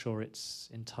I'm not sure it's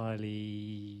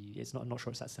entirely. I'm not sure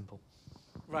it's that simple.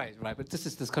 Right. But this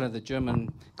is kind of the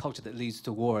German culture that leads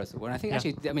to war, as it were. And I think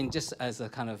actually, I mean, just as a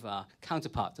kind of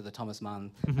counterpart to the Thomas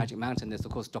Mann Magic Mountain, there's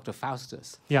of course Dr.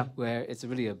 Faustus, where it's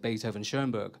really a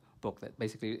Beethoven-Schoenberg book that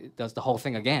basically does the whole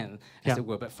thing again, as it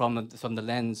were, but from the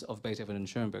lens of Beethoven and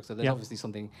Schoenberg. So there's obviously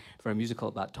something very musical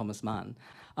about Thomas Mann.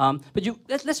 But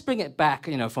let's bring it back,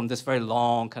 you know, from this very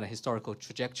long kind of historical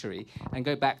trajectory and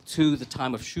go back to the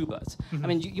time of Schubert. I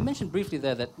mean, you mentioned briefly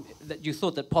there that you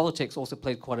thought that politics also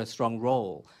played quite a strong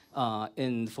role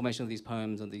in the formation of these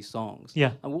poems and these songs.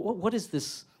 Yeah. And what is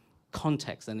this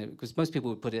context? And because most people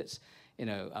would put it, you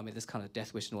know, I mean, this kind of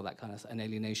death wish and all that kind of an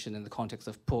alienation in the context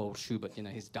of poor old Schubert, you know,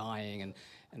 he's dying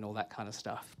and all that kind of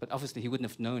stuff. But obviously he wouldn't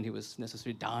have known he was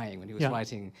necessarily dying when he was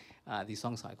writing these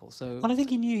song cycles. So, and I think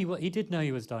he knew he did know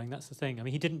he was dying. That's the thing. I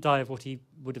mean, he didn't die of what he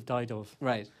would have died of.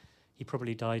 Right. He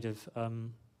probably died of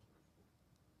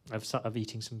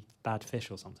eating some bad fish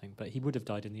or something. But he would have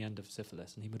died in the end of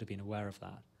syphilis, and he would have been aware of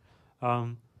that.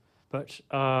 But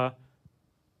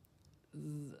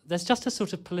there's just a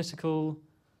sort of political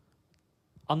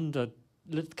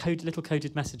little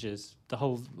coded messages. The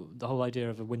whole idea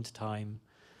of a winter time,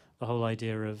 the whole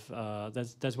idea of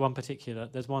there's one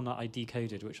that I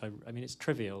decoded, which I mean it's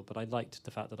trivial, but I liked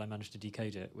the fact that I managed to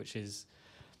decode it, which is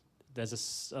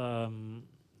there's the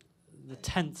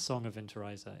 10th song of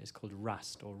Winterreise is called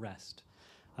Rast or Rest,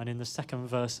 and in the second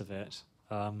verse of it,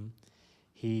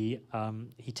 he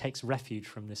takes refuge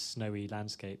from this snowy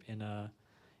landscape in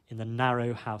the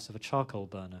narrow house of a charcoal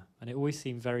burner, and it always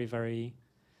seemed very, very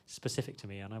specific to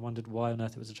me, and I wondered why on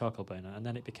earth it was a charcoal burner. And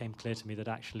then it became clear to me that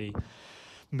actually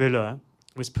Müller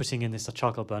was putting in this a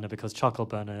charcoal burner because charcoal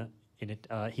burner in it.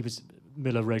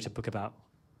 Müller wrote a book about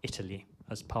Italy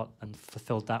as part and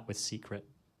fulfilled that with secret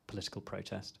political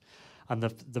protest. and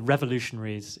the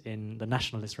revolutionaries in the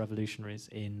nationalist revolutionaries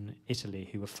in Italy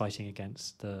who were fighting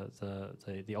against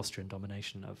the Austrian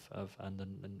domination and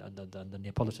the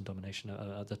Neapolitan domination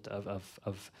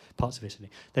of parts of Italy.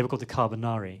 They were called the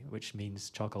Carbonari, which means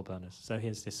charcoal burners. So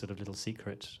here's this sort of little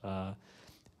secret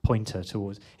pointer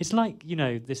towards. It's like, you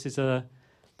know, this is a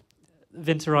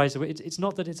Winterreise. It's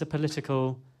not that it's a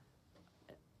political.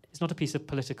 It's not a piece of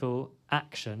political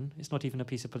action. It's not even a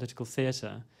piece of political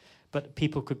theatre, but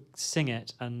people could sing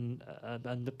it and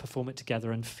perform it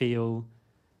together and feel,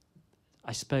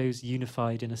 I suppose,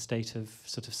 unified in a state of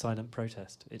sort of silent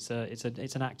protest. It's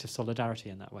an act of solidarity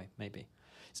in that way. Maybe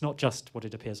it's not just what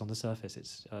it appears on the surface.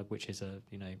 It's which is a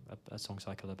song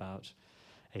cycle about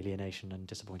alienation and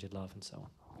disappointed love and so on.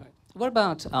 Right. What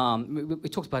about we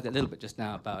talked about that a little bit just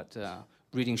now about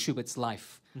reading Schubert's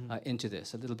life into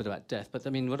this, a little bit about death. But I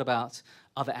mean, what about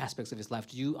other aspects of his life?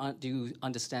 Do you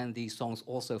understand these songs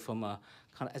also from a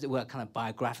kind of, as it were, kind of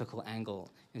biographical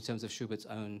angle in terms of Schubert's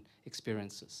own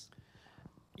experiences?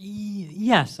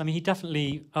 Yes, I mean, he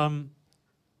definitely.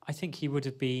 I think he would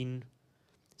have been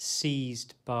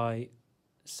seized by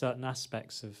certain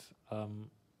aspects of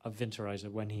Winterreise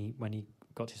when he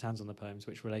got his hands on the poems,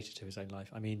 which related to his own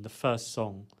life. I mean, the first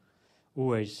song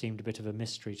always seemed a bit of a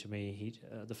mystery to me.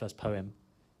 The first poem,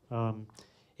 a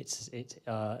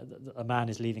man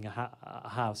is leaving a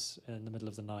house in the middle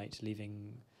of the night,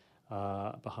 leaving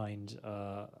behind.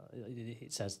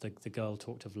 It says the girl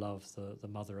talked of love, the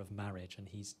mother of marriage, and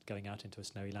he's going out into a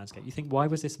snowy landscape. You think, why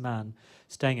was this man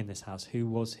staying in this house? Who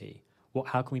was he?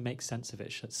 How can we make sense of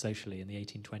it socially in the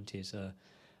 1820s?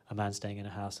 A man staying in a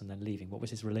house and then leaving. What was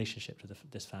his relationship to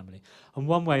this family? And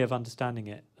one way of understanding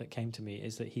it that came to me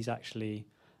is that he's actually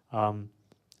a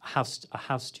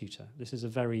house tutor. This is a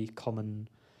very common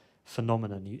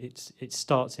phenomenon. It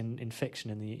starts in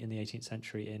fiction in the 18th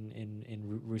century in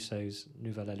Rousseau's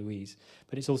Nouvelle Héloïse,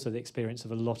 but it's also the experience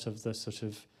of a lot of the sort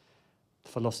of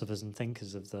philosophers and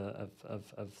thinkers of the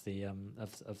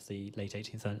late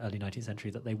 18th and early 19th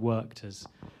century, that they worked as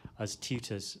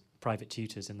tutors, private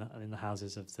tutors in the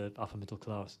houses of the upper middle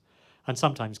class, and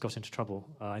sometimes got into trouble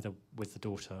either with the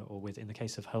daughter or with, in the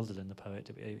case of Hölderlin, the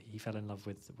poet, he fell in love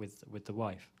with the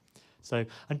wife. So,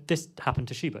 and this happened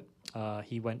to Schubert.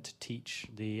 He went to teach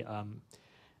the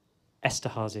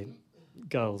Esterházy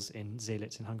girls in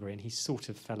Zélitz in Hungary, and he sort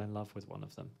of fell in love with one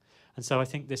of them. And so I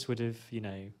think this would have,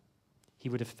 he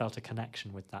would have felt a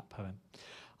connection with that poem.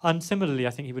 And similarly,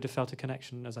 I think he would have felt a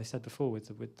connection, as I said before,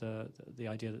 with the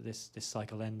idea that this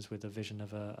cycle ends with a vision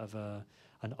of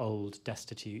an old,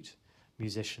 destitute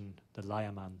musician, the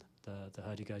Leiermann, the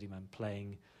hurdy-gurdy man,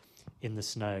 playing in the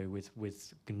snow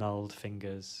with gnarled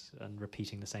fingers and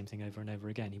repeating the same thing over and over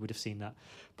again. He would have seen that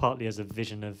partly as a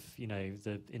vision of,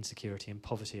 the insecurity and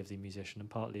poverty of the musician, and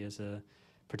partly as a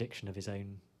prediction of his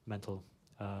own mental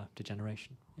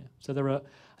degeneration. Yeah. So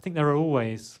I think there are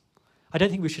always. I don't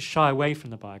think we should shy away from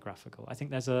the biographical. I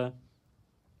think there's a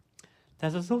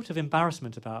sort of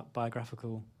embarrassment about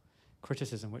biographical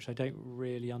criticism, which I don't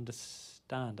really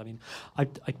understand. I mean, I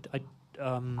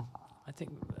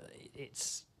think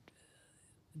it's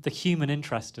the human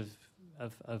interest of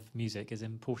music is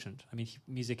important. I mean,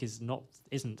 music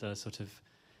isn't a sort of,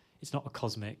 it's not a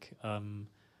cosmic,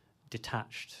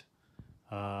 detached,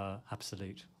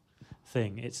 absolute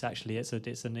thing. It's actually it's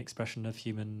an expression of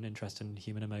human interest and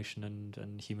human emotion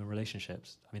and human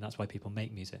relationships. I mean, that's why people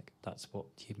make music. That's what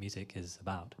music is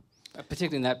about.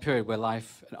 Particularly in that period where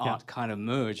life and art kind of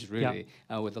merged, really,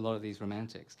 with a lot of these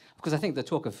romantics. Because I think the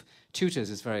talk of tutors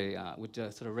is very would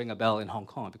sort of ring a bell in Hong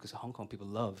Kong, because Hong Kong people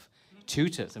love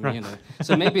tutors. I mean,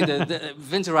 so maybe the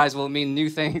Winterreise will mean new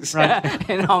things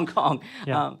in Hong Kong.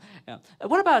 Yeah.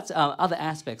 What about other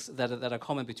aspects that are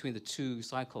common between the two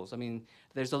cycles? I mean,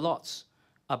 there's a lot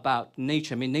about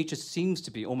nature. I mean, nature seems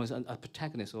to be almost a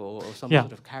protagonist or some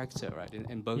sort of character, right,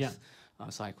 in both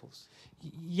cycles.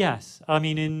 Yes, I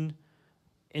mean,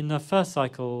 in the first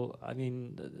cycle, I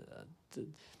mean,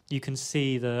 you can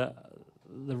see the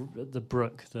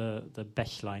brook, the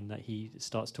Bächlein that he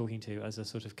starts talking to as a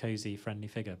sort of cozy, friendly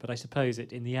figure. But I suppose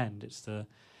in the end, it's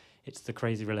the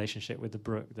crazy relationship with the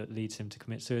brook that leads him to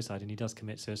commit suicide, and he does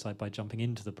commit suicide by jumping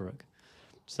into the brook.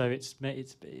 So it's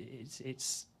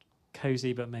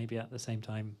cozy, but maybe at the same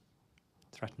time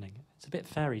threatening. It's a bit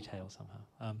fairy tale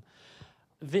somehow.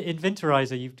 In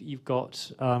Winterreise, you've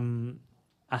got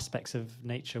aspects of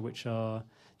nature which are,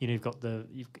 you've got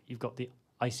the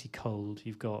icy cold,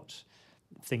 you've got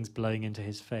things blowing into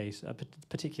his face.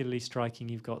 Particularly striking,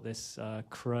 you've got this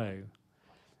crow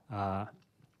about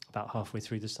halfway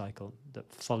through the cycle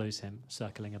that follows him,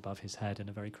 circling above his head in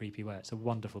a very creepy way. It's a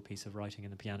wonderful piece of writing in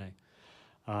the piano.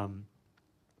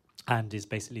 and is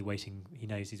basically waiting. He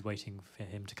knows he's waiting for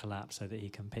him to collapse so that he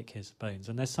can pick his bones.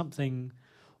 And there's something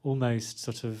almost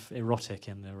sort of erotic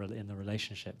in the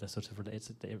relationship. The sort of it's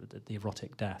the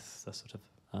erotic death. The sort of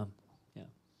yeah.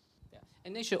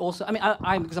 And nature also, I mean,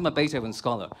 because I'm a Beethoven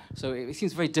scholar, so it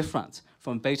seems very different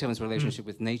from Beethoven's relationship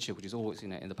with nature, which is always,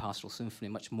 in the Pastoral Symphony,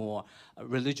 much more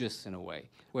religious in a way.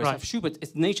 Whereas of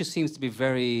Schubert, nature seems to be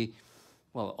very,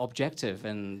 well, objective,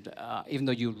 and even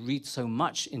though you read so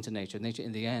much into nature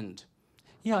in the end.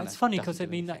 Yeah, it's funny because I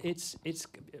mean,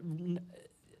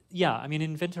 yeah, I mean,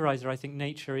 in Winterreise, I think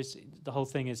nature is, the whole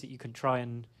thing is that you can try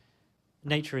and,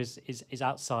 nature is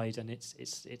outside, and it's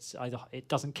either, it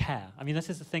doesn't care. I mean,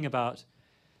 this is the thing about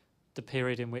the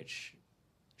period in which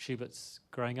Schubert's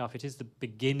growing up. It is the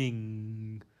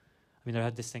beginning. I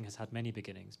mean, this thing has had many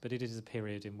beginnings, but it is a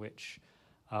period in which,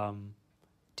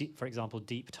 for example,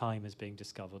 deep time is being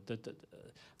discovered.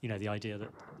 The idea that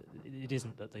it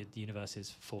isn't that the universe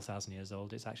is 4,000 years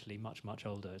old. It's actually much, much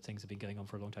older. Things have been going on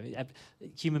for a long time.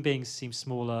 Human beings seem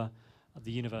smaller.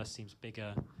 The universe seems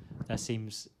bigger. There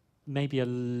seems maybe a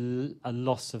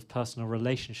loss of personal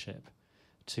relationship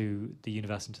to the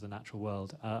universe and to the natural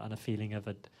world, and a feeling of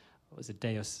a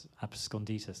deus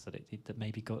absconditus, that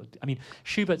maybe God. I mean,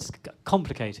 Schubert's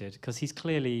complicated because he's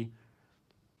clearly,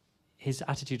 his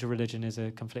attitude to religion is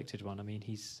a conflicted one. I mean,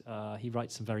 he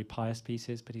writes some very pious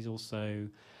pieces, but he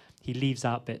leaves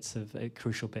out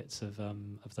crucial bits of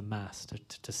the Mass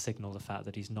to signal the fact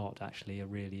that he's not actually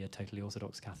a totally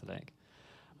Orthodox Catholic.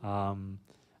 And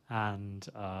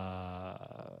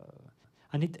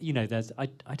there's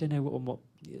I don't know what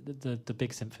the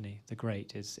big symphony, the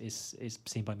Great, is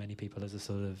seen by many people as a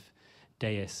sort of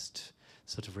deist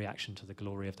sort of reaction to the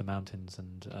glory of the mountains,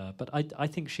 and but I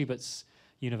think Schubert's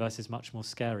universe is much more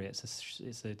scary.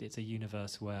 It's a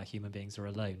universe where human beings are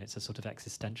alone. It's a sort of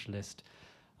existentialist,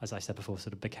 as I said before,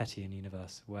 sort of Beckettian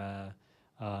universe where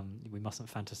we mustn't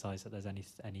fantasize that there's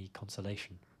any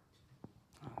consolation.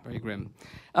 Oh, very grim.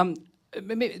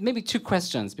 Maybe two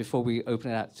questions before we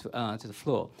open it out to the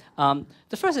floor.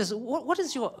 The first is, what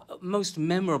is your most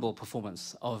memorable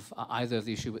performance of either of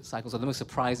these Schubert cycles, or the most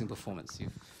surprising performance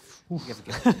you've ever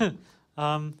given?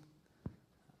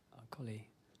 Golly.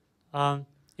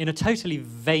 In a totally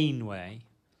vain way,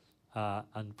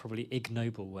 and probably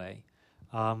ignoble way,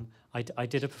 I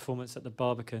did a performance at the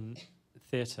Barbican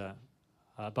Theatre,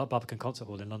 Barbican Concert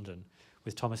Hall in London,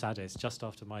 with Thomas Addis just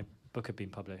after my book had been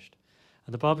published.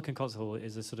 And the Barbican Concert Hall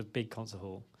is a sort of big concert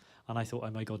hall, and I thought,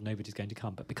 oh my God, nobody's going to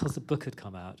come. But because the book had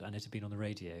come out and it had been on the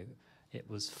radio, it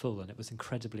was full, and it was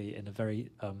incredibly, in a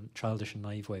very childish and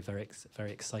naive way, very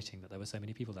exciting that there were so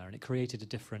many people there. And it created a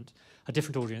different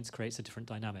audience, creates a different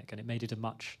dynamic, and it made it a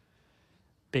much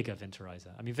bigger Winterreise.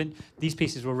 I mean, these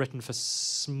pieces were written for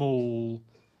small,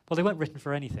 well, they weren't written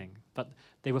for anything, but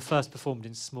they were first performed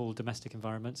in small domestic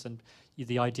environments, and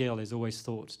the ideal is always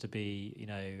thought to be,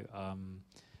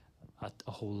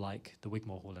 a hall like the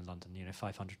Wigmore Hall in London,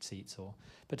 500 seats,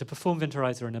 but to perform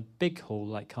Winterreise in a big hall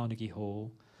like Carnegie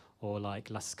Hall or like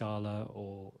La Scala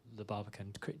or the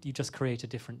Barbican, you just create a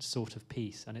different sort of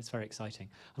piece, and it's very exciting.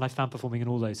 And I found performing in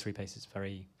all those three places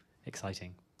very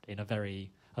exciting, in a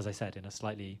very, as I said, in a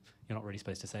slightly, you're not really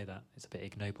supposed to say that, it's a bit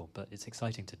ignoble, but it's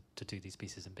exciting to do these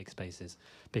pieces in big spaces,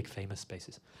 big famous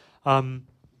spaces.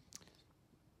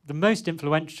 The most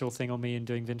influential thing on me in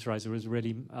doing Winterreise was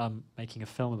really making a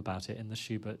film about it in the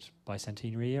Schubert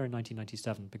bicentenary year in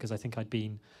 1997, because I think I'd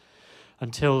been,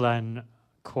 until then,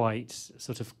 quite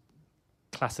sort of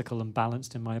classical and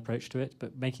balanced in my approach to it.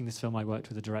 But making this film, I worked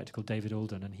with a director called David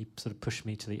Alden, and he sort of pushed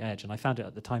me to the edge, and I found it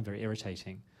at the time very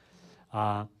irritating.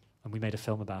 And we made a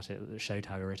film about it that showed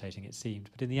how irritating it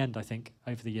seemed. But in the end, I think,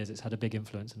 over the years, it's had a big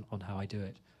influence on how I do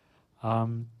it.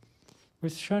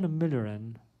 With Schöne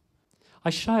Müllerin, I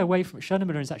shy away from it. Schöne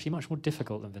Müllerin is actually much more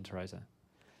difficult than Winterreise,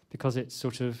 because it's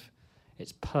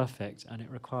perfect, and it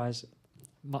requires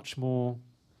much more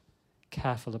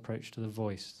careful approach to the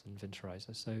voice than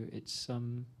Winterreise. So it's, I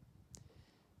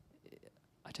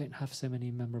don't have so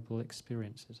many memorable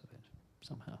experiences of it,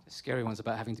 somehow. The scary one's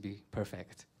about having to be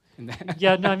perfect.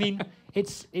 Yeah, no, I mean,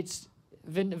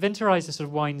 Winterreise sort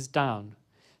of winds down.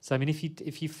 So I mean,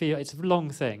 if you feel, it's a long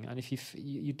thing, and if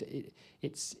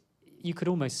you could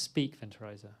almost speak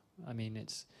Winterreise. I mean,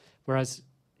 whereas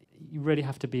you really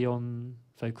have to be on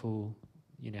vocal,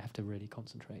 have to really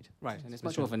concentrate. Right, and it's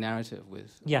much more of a narrative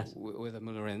with a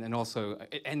Müllerin, and also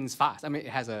it ends fast. I mean,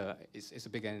 it's a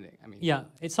big ending. I mean, yeah,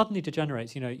 it suddenly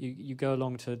degenerates. You go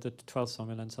along to the 12th song,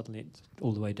 and then suddenly it's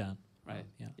all the way down. Right.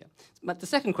 Yeah. But the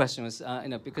second question was,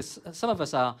 because some of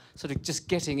us are sort of just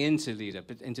getting into Lieder,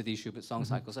 into these Schubert song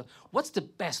cycles. So, what's the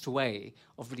best way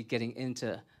of really getting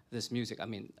into this music? I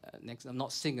mean, next, I'm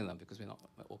not singing them because we're not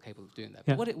all capable of doing that.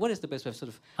 Yeah. But what is the best way of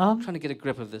sort of trying to get a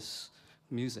grip of this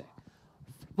music?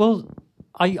 Well,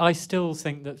 I still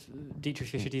think that Dietrich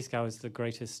Fischer-Dieskau is the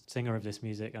greatest singer of this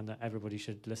music, and that everybody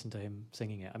should listen to him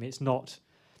singing it. I mean, it's not,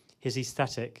 his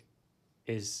aesthetic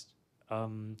is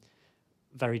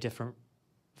very different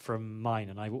from mine,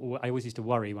 and I always used to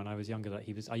worry when I was younger that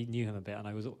I knew him a bit, and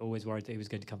I was always worried that he was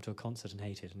going to come to a concert and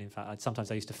hate it. And in fact,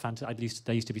 sometimes I used to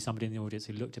there used to be somebody in the audience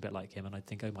who looked a bit like him, and I'd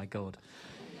think, oh my God.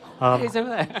 He's over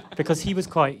there. Because he was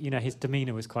quite, his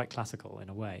demeanour was quite classical in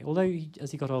a way. Although as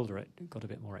he got older, it got a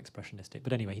bit more expressionistic.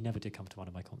 But anyway, he never did come to one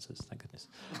of my concerts, thank goodness.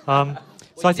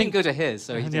 So I didn't go to his,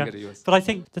 so he didn't go to yours. But I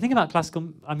think the thing about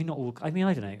classical, I don't know.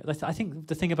 I think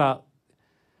the thing about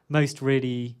most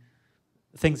really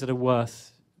things that are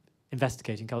worth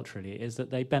investigating culturally is that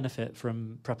they benefit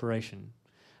from preparation,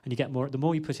 and you get more. The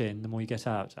more you put in, the more you get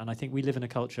out. And I think we live in a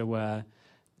culture where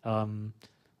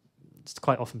it's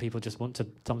quite often people just want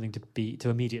something to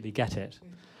immediately get it.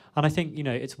 And I think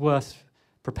it's worth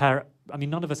prepare. I mean,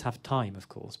 none of us have time, of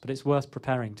course, but it's worth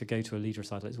preparing to go to a Lieder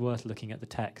recital. It's worth looking at the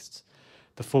texts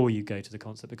before you go to the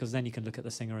concert, because then you can look at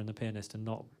the singer and the pianist and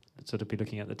not sort of be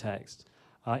looking at the text.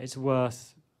 It's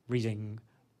worth reading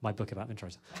my book about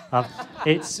Winterreise.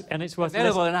 It's worth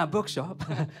available in our bookshop.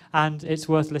 And it's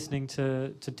worth listening to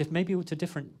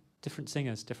different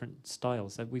singers, different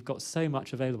styles. So we've got so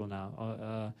much available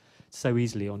now, so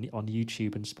easily on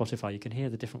YouTube and Spotify. You can hear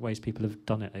the different ways people have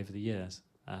done it over the years,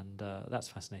 and that's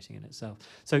fascinating in itself.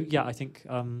 So yeah, I think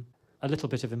a little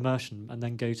bit of immersion, and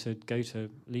then go to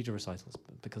Lieder recitals,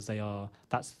 because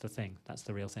that's the thing, that's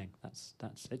the real thing. It's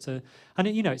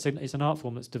an art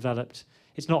form that's developed.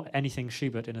 It's not anything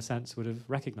Schubert in a sense would have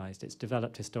recognised. It's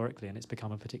developed historically, and it's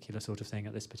become a particular sort of thing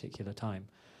at this particular time.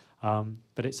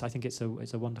 But I think it's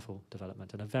a wonderful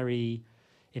development, and a very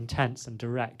intense and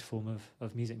direct form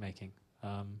of music making.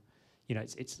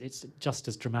 It's just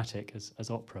as dramatic as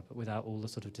opera, but without all the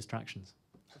sort of distractions.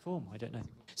 Form, I don't know.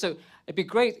 So it'd be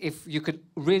great if you could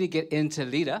really get into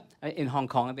Lieder in Hong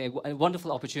Kong. It'd be a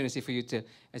wonderful opportunity for you to,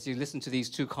 as you listen to these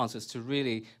two concerts, to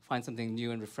really find something new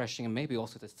and refreshing, and maybe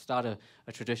also to start a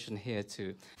tradition here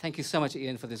too. Thank you so much,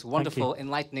 Ian, for this wonderful,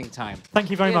 enlightening time. Thank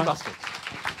you very Ian much. Bostridge.